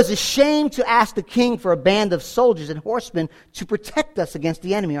I was ashamed to ask the king for a band of soldiers and horsemen to protect us against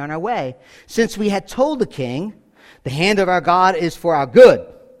the enemy on our way, since we had told the king, the hand of our God is for our good,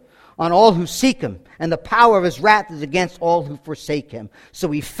 on all who seek him, and the power of his wrath is against all who forsake him. So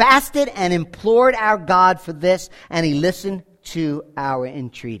we fasted and implored our God for this, and he listened to our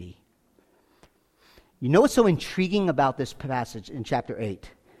entreaty. You know what's so intriguing about this passage in chapter 8?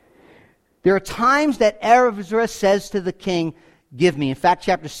 There are times that Ezra says to the king, give me. In fact,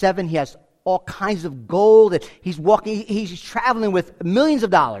 chapter 7, he has all kinds of gold. He's traveling with millions of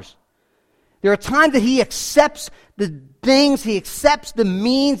dollars. There are times that he accepts the things, he accepts the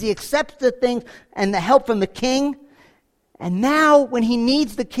means, he accepts the things and the help from the king. And now, when he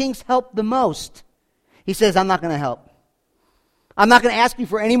needs the king's help the most, he says, I'm not going to help. I'm not going to ask you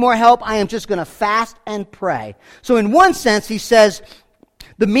for any more help. I am just going to fast and pray. So in one sense, he says,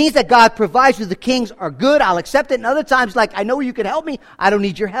 the means that God provides for the kings are good. I'll accept it. And other times, like, I know you can help me. I don't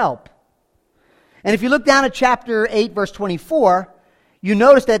need your help. And if you look down at chapter 8, verse 24, you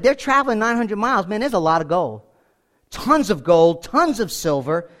notice that they're traveling 900 miles. Man, there's a lot of gold. Tons of gold, tons of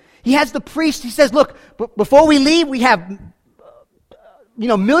silver. He has the priest. He says, look, before we leave, we have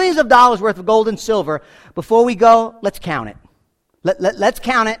millions of dollars worth of gold and silver. Before we go, let's count it. Let's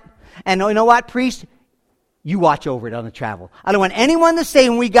count it. And you know what, priest? You watch over it on the travel. I don't want anyone to say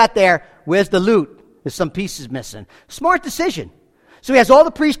when we got there, where's the loot? There's some pieces missing. Smart decision. So he has all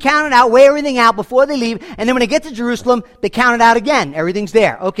the priests count it out, weigh everything out before they leave, and then when they get to Jerusalem, they count it out again. Everything's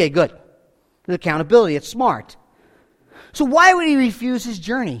there. Okay, good. The accountability, it's smart. So why would he refuse his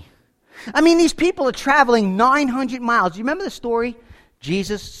journey? I mean, these people are traveling 900 miles. Do you remember the story?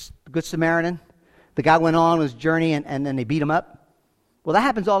 Jesus, the Good Samaritan, the guy went on his journey and then they beat him up. Well, that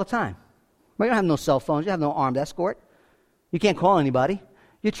happens all the time. You don't have no cell phones. You have no armed escort. You can't call anybody.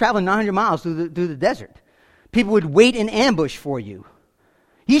 You're traveling 900 miles through the desert. People would wait in ambush for you.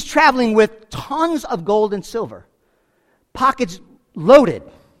 He's traveling with tons of gold and silver. Pockets loaded.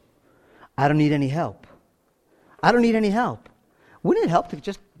 I don't need any help. I don't need any help. Wouldn't it help to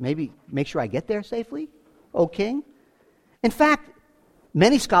just maybe make sure I get there safely, O king? In fact,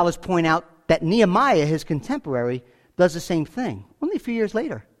 many scholars point out that Nehemiah, his contemporary, does the same thing, only a few years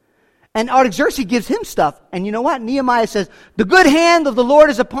later. And Artaxerxes gives him stuff. And you know what? Nehemiah says, the good hand of the Lord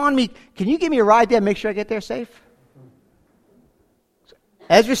is upon me. Can you give me a ride there and make sure I get there safe?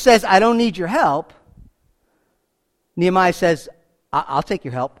 Ezra says, I don't need your help. Nehemiah says, I'll take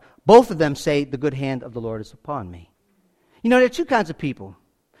your help. Both of them say, the good hand of the Lord is upon me. You know, there are two kinds of people.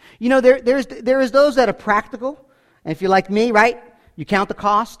 You know, there is those that are practical. And if you're like me, right, you count the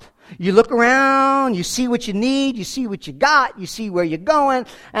cost. You look around, you see what you need, you see what you got, you see where you're going,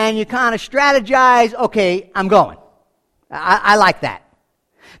 and you kind of strategize, okay, I'm going. I like that.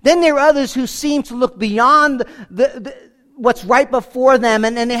 Then there are others who seem to look beyond what's right before them,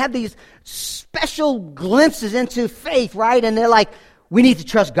 and they have these special glimpses into faith, right? And they're like, we need to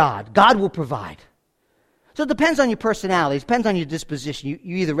trust God. God will provide. So it depends on your personality. It depends on your disposition.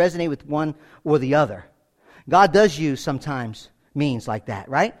 You either resonate with one or the other. God does use sometimes means like that,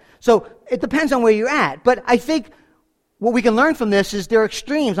 right? So it depends on where you're at. But I think what we can learn from this is there are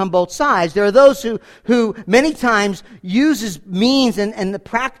extremes on both sides. There are those who many times uses means and the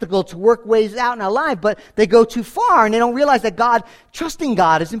practical to work ways out in our life, but they go too far and they don't realize that trusting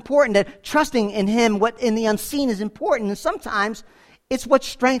God is important, that trusting in Him, what in the unseen is important. And sometimes it's what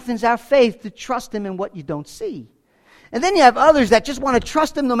strengthens our faith to trust Him in what you don't see. And then you have others that just want to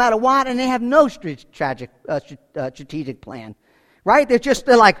trust Him no matter what, and they have no strategic plan. Right?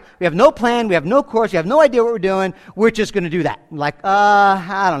 They're like, we have no plan, we have no course, we have no idea what we're doing, we're just going to do that. Like,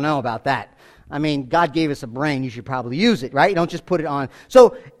 I don't know about that. I mean, God gave us a brain, you should probably use it, right? You don't just put it on.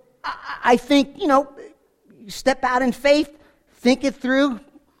 So, I think, step out in faith, think it through.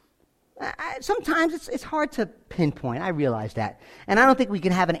 Sometimes it's hard to pinpoint, I realize that. And I don't think we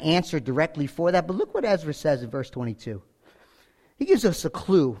can have an answer directly for that, but look what Ezra says in verse 22. He gives us a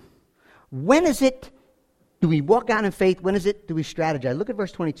clue. When is it do we walk out in faith? When is it do we strategize? Look at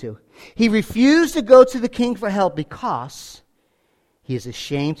verse 22. He refused to go to the king for help because he is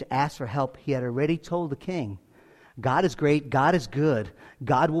ashamed to ask for help. He had already told the king, God is great, God is good,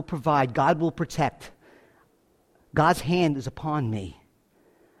 God will provide, God will protect. God's hand is upon me.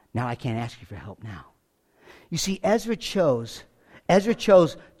 Now I can't ask you for help now. You see, Ezra chose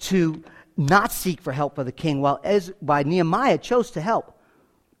to not seek for help for the king, while Nehemiah chose to help.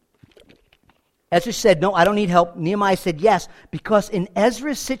 Ezra said, no, I don't need help. Nehemiah said yes, because in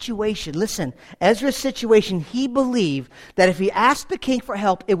Ezra's situation, he believed that if he asked the king for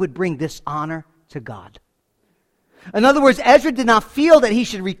help, it would bring dishonor to God. In other words, Ezra did not feel that he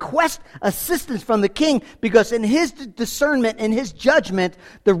should request assistance from the king because in his discernment, in his judgment,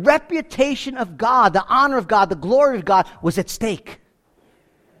 the reputation of God, the honor of God, the glory of God was at stake.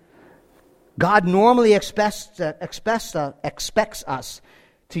 God normally expects us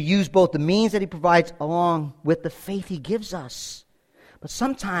to use both the means that He provides along with the faith He gives us. But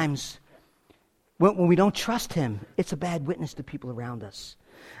sometimes, when we don't trust Him, it's a bad witness to people around us.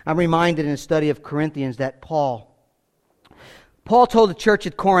 I'm reminded in a study of Corinthians that Paul told the church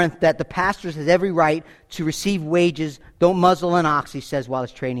at Corinth that the pastors has every right to receive wages, don't muzzle an ox, he says, while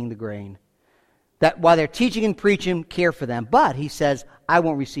it's training the grain. That while they're teaching and preaching, care for them. But, he says, I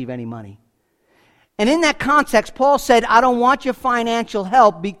won't receive any money. And in that context, Paul said, I don't want your financial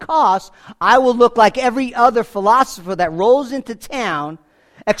help because I will look like every other philosopher that rolls into town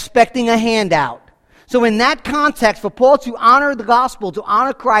expecting a handout. So in that context, for Paul to honor the gospel, to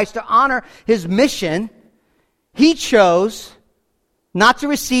honor Christ, to honor his mission, he chose not to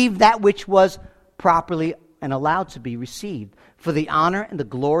receive that which was properly and allowed to be received for the honor and the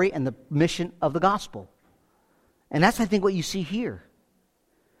glory and the mission of the gospel. And that's, I think, what you see here.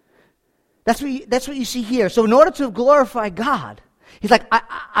 That's what you see here. So in order to glorify God, he's like,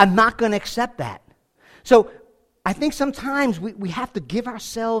 I'm not going to accept that. So I think sometimes we have to give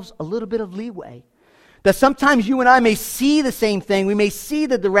ourselves a little bit of leeway. That sometimes you and I may see the same thing. We may see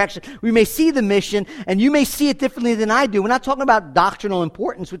the direction. We may see the mission. And you may see it differently than I do. We're not talking about doctrinal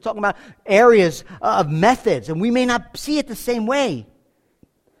importance. We're talking about areas of methods. And we may not see it the same way.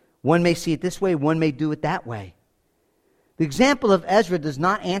 One may see it this way. One may do it that way. The example of Ezra does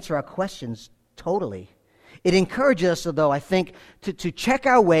not answer our questions totally. It encourages us, though, I think, to check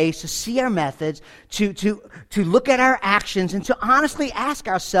our ways, to see our methods, to look at our actions, and to honestly ask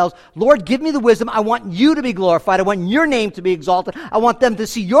ourselves, Lord, give me the wisdom. I want you to be glorified. I want your name to be exalted. I want them to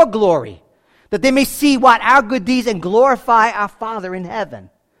see your glory, that they may see our good deeds and glorify our Father in heaven.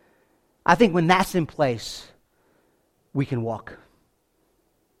 I think when that's in place, we can walk.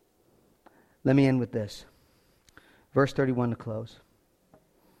 Let me end with this. Verse 31 to close.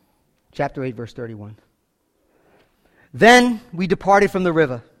 Chapter 8, verse 31. Then we departed from the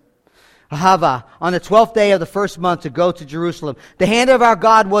river Ahava on the 12th day of the first month to go to Jerusalem. The hand of our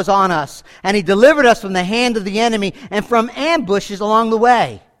God was on us, and He delivered us from the hand of the enemy and from ambushes along the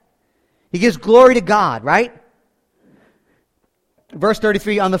way. He gives glory to God, right? Verse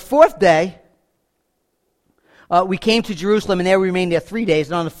 33, on the fourth day, we came to Jerusalem, and there we remained there 3 days.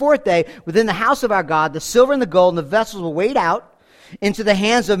 And on the fourth day, within the house of our God, the silver and the gold and the vessels were weighed out into the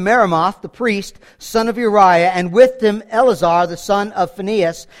hands of Meremoth, the priest, son of Uriah, and with him Eleazar, the son of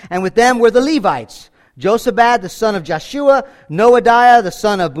Phinehas, and with them were the Levites, Josabad, the son of Joshua, Noadiah, the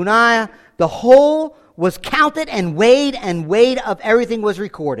son of Bunaiah. The whole was counted and weighed of everything was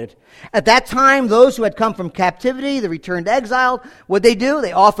recorded. At that time, those who had come from captivity, the returned exiled, what they do?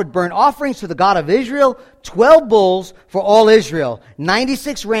 They offered burnt offerings to the God of Israel, 12 bulls for all Israel,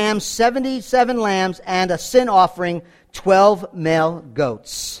 96 rams, 77 lambs, and a sin offering, 12 male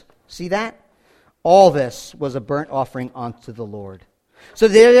goats. See that? All this was a burnt offering unto the Lord. So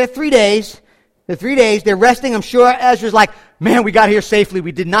they're there 3 days. The 3 days, they're resting. I'm sure Ezra's like, man, we got here safely.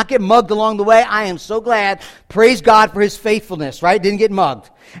 We did not get mugged along the way. I am so glad. Praise God for his faithfulness, right? Didn't get mugged.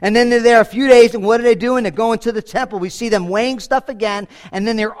 And then they're there a few days, and what are they doing? They're going to the temple. We see them weighing stuff again, and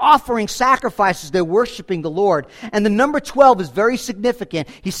then they're offering sacrifices. They're worshiping the Lord. And the number 12 is very significant.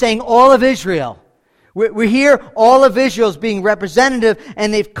 He's saying all of Israel. We're here, all of Israel's being representative,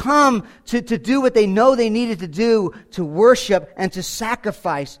 and they've come to do what they know they needed to do, to worship and to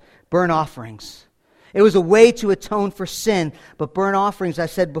sacrifice burnt offerings. It was a way to atone for sin, but burnt offerings, I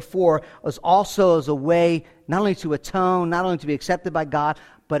said before, was also as a way not only to atone, not only to be accepted by God,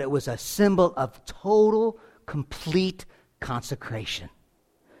 but it was a symbol of total, complete consecration.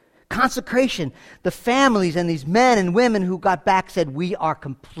 Consecration. The families and these men and women who got back said, we are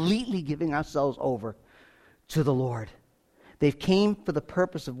completely giving ourselves over to the Lord. They've came for the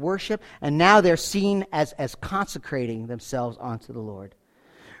purpose of worship, and now they're seen as consecrating themselves unto the Lord.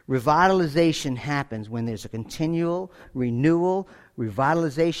 Revitalization happens when there's a continual renewal,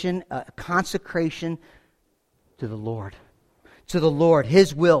 revitalization, consecration to the Lord. To the Lord,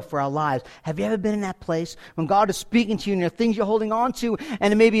 His will for our lives. Have you ever been in that place when God is speaking to you and there are things you're holding on to,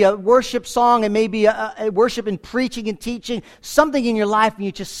 and it may be a worship song, it may be a worship in preaching and teaching, something in your life, and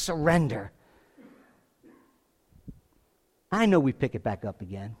you just surrender. I know we pick it back up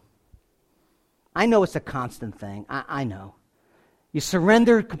again. I know it's a constant thing. I know. You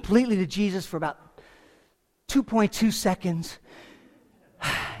surrender completely to Jesus for about 2.2 seconds,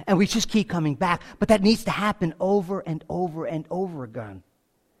 and we just keep coming back. But that needs to happen over and over and over again.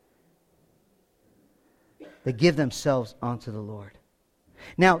 They give themselves unto the Lord.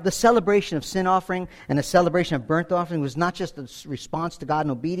 Now, the celebration of sin offering and the celebration of burnt offering was not just a response to God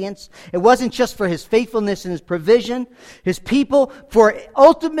in obedience. It wasn't just for His faithfulness and His provision, His people, for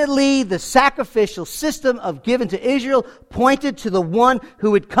ultimately the sacrificial system of given to Israel pointed to the one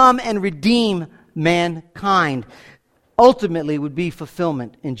who would come and redeem mankind. Ultimately would be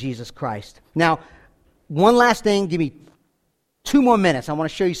fulfillment in Jesus Christ. Now, one last thing, give me 2 more minutes. I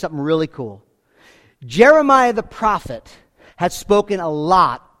want to show you something really cool. Jeremiah the prophet had spoken a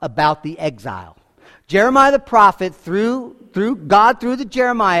lot about the exile. Jeremiah the prophet, through God, through the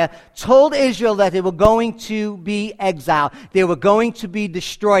Jeremiah, told Israel that they were going to be exiled. They were going to be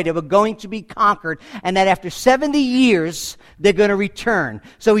destroyed. They were going to be conquered. And that after 70 years, they're going to return.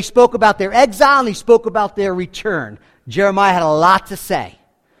 So he spoke about their exile and he spoke about their return. Jeremiah had a lot to say.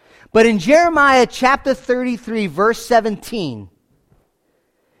 But in Jeremiah chapter 33, verse 17,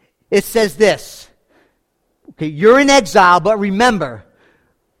 it says this. Okay, you're in exile, but remember,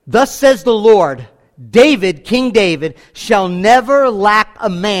 thus says the Lord, David, King David, shall never lack a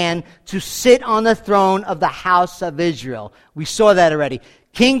man to sit on the throne of the house of Israel. We saw that already.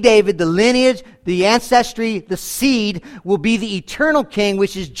 King David, the lineage, the ancestry, the seed, will be the eternal king,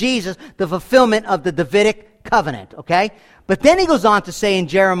 which is Jesus, the fulfillment of the Davidic covenant, okay? But then he goes on to say in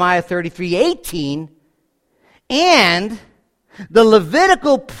Jeremiah 33:18, and the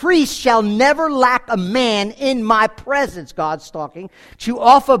Levitical priest shall never lack a man in my presence, God's talking, to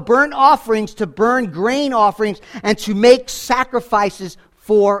offer burnt offerings, to burn grain offerings, and to make sacrifices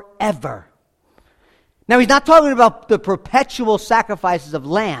forever. Now, he's not talking about the perpetual sacrifices of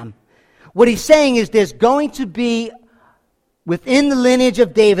lamb. What he's saying is there's going to be, within the lineage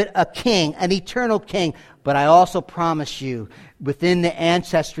of David, a king, an eternal king. But I also promise you, within the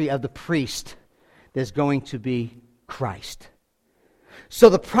ancestry of the priest, there's going to be Christ. So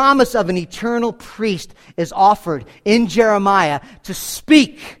the promise of an eternal priest is offered in Jeremiah to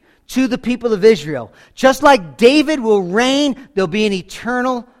speak to the people of Israel. Just like David will reign, there'll be an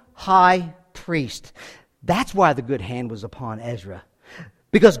eternal high priest. That's why the good hand was upon Ezra.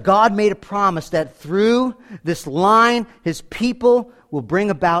 Because God made a promise that through this line, His people will bring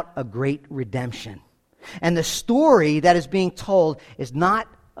about a great redemption. And the story that is being told is not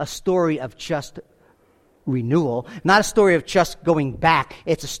a story of just renewal, not a story of just going back.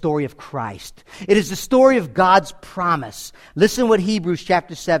 It's a story of Christ. It is the story of God's promise. Listen what Hebrews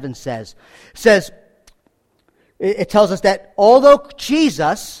chapter 7 says. It tells us that although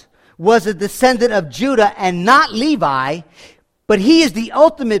Jesus was a descendant of Judah and not Levi, but He is the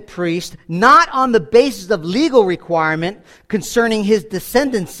ultimate priest, not on the basis of legal requirement concerning His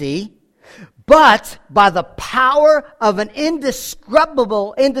descendancy, but by the power of an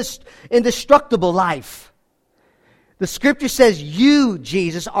indestructible life. The Scripture says, you,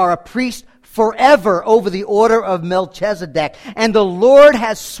 Jesus, are a priest forever over the order of Melchizedek. And the Lord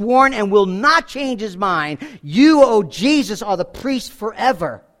has sworn and will not change His mind. You, O Jesus, are the priest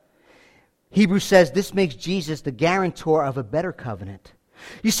forever. Hebrews says this makes Jesus the guarantor of a better covenant.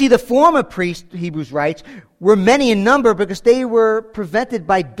 You see, the former priests, Hebrews writes, were many in number because they were prevented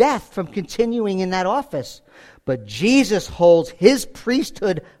by death from continuing in that office. But Jesus holds his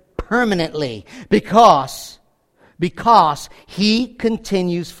priesthood permanently because he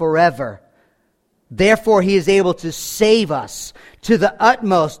continues forever. Therefore, he is able to save us to the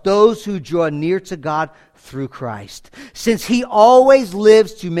utmost, those who draw near to God through Christ, since he always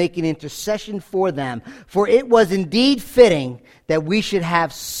lives to make an intercession for them. For it was indeed fitting that we should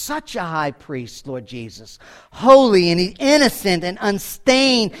have such a high priest, Lord Jesus, holy and innocent and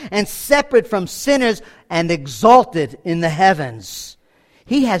unstained and separate from sinners and exalted in the heavens.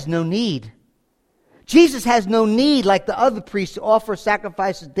 He has no need. Jesus has no need, like the other priests, to offer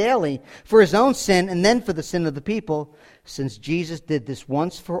sacrifices daily for his own sin and then for the sin of the people, since Jesus did this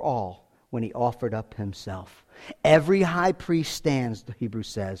once for all when he offered up himself. Every high priest stands, the Hebrew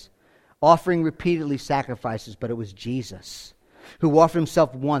says, offering repeatedly sacrifices, but it was Jesus who offered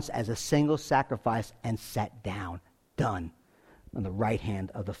himself once as a single sacrifice and sat down, done, on the right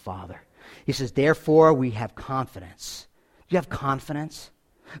hand of the Father. He says, therefore, we have confidence. Do you have confidence?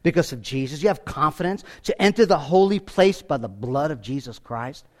 Because of Jesus, you have confidence to enter the holy place by the blood of Jesus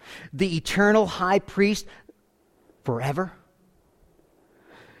Christ, the eternal high priest forever.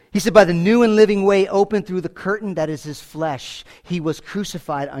 He said, by the new and living way opened through the curtain that is his flesh, he was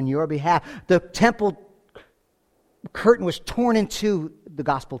crucified on your behalf. The temple curtain was torn in two, the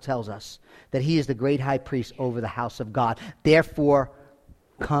gospel tells us, that he is the great high priest over the house of God. Therefore,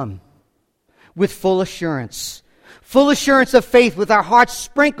 come with full assurance of faith, with our hearts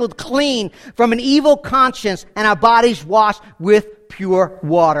sprinkled clean from an evil conscience and our bodies washed with pure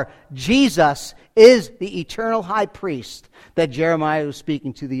water. Jesus is the eternal high priest that Jeremiah was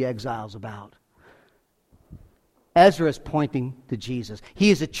speaking to the exiles about. Ezra is pointing to Jesus.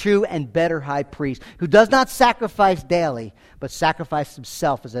 He is a true and better high priest who does not sacrifice daily, but sacrifices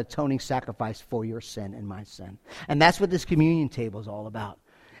himself as an atoning sacrifice for your sin and my sin. And that's what this communion table is all about.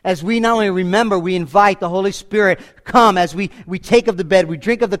 As we not only remember, we invite the Holy Spirit, come as we take of the bread, we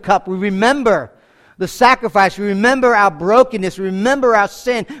drink of the cup, we remember the sacrifice, we remember our brokenness, we remember our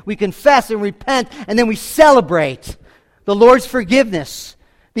sin, we confess and repent, and then we celebrate the Lord's forgiveness,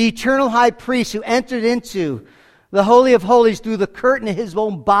 the eternal high priest who entered into the Holy of Holies through the curtain of his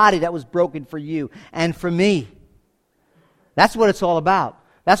own body that was broken for you and for me. That's what it's all about.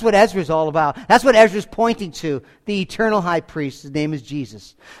 That's what Ezra's all about. That's what Ezra's pointing to, the eternal high priest. His name is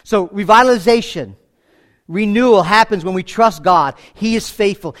Jesus. So revitalization, renewal happens when we trust God. He is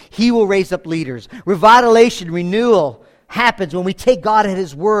faithful. He will raise up leaders. Revitalization, renewal happens when we take God at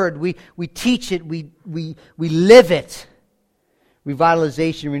his word. We teach it. We live it.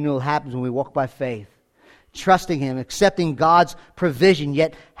 Revitalization, renewal happens when we walk by faith, trusting him, accepting God's provision,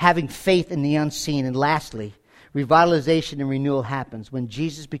 yet having faith in the unseen. And lastly, revitalization and renewal happens when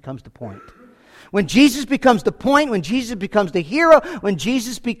Jesus becomes the point. When Jesus becomes the point, when Jesus becomes the hero, when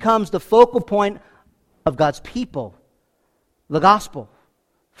Jesus becomes the focal point of God's people, the gospel,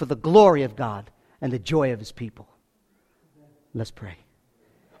 for the glory of God and the joy of his people. Let's pray.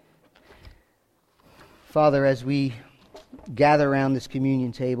 Father, as we gather around this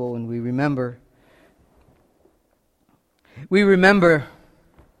communion table and we remember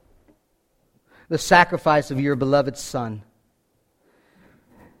the sacrifice of your beloved Son.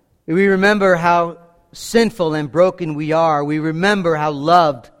 We remember how sinful and broken we are. We remember how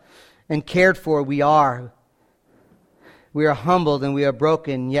loved and cared for we are. We are humbled and we are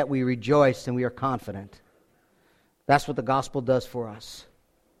broken, yet we rejoice and we are confident. That's what the gospel does for us.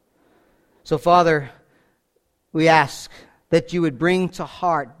 So, Father, we ask that you would bring to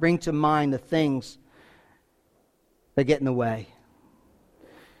heart, bring to mind the things that get in the way.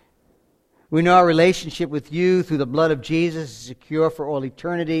 We know our relationship with you through the blood of Jesus is secure for all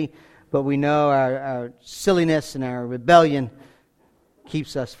eternity, but we know our silliness and our rebellion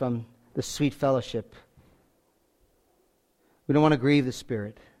keeps us from the sweet fellowship. We don't want to grieve the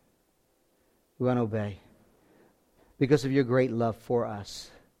Spirit. We want to obey because of your great love for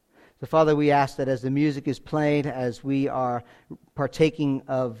us. So, Father, we ask that as the music is played, as we are partaking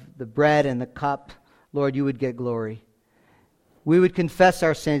of the bread and the cup, Lord, you would get glory. We would confess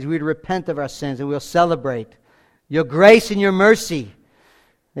our sins, we would repent of our sins, and we'll celebrate your grace and your mercy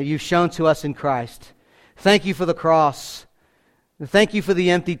that you've shown to us in Christ. Thank you for the cross. Thank you for the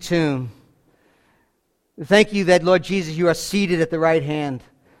empty tomb. Thank you that, Lord Jesus, you are seated at the right hand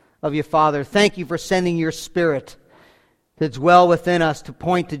of your Father. Thank you for sending your Spirit to dwell within us, to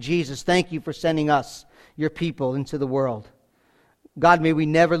point to Jesus. Thank you for sending us, your people, into the world. God, may we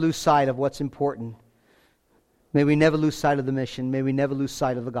never lose sight of what's important. May we never lose sight of the mission. May we never lose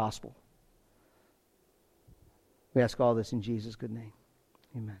sight of the gospel. We ask all this in Jesus' good name.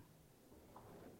 Amen.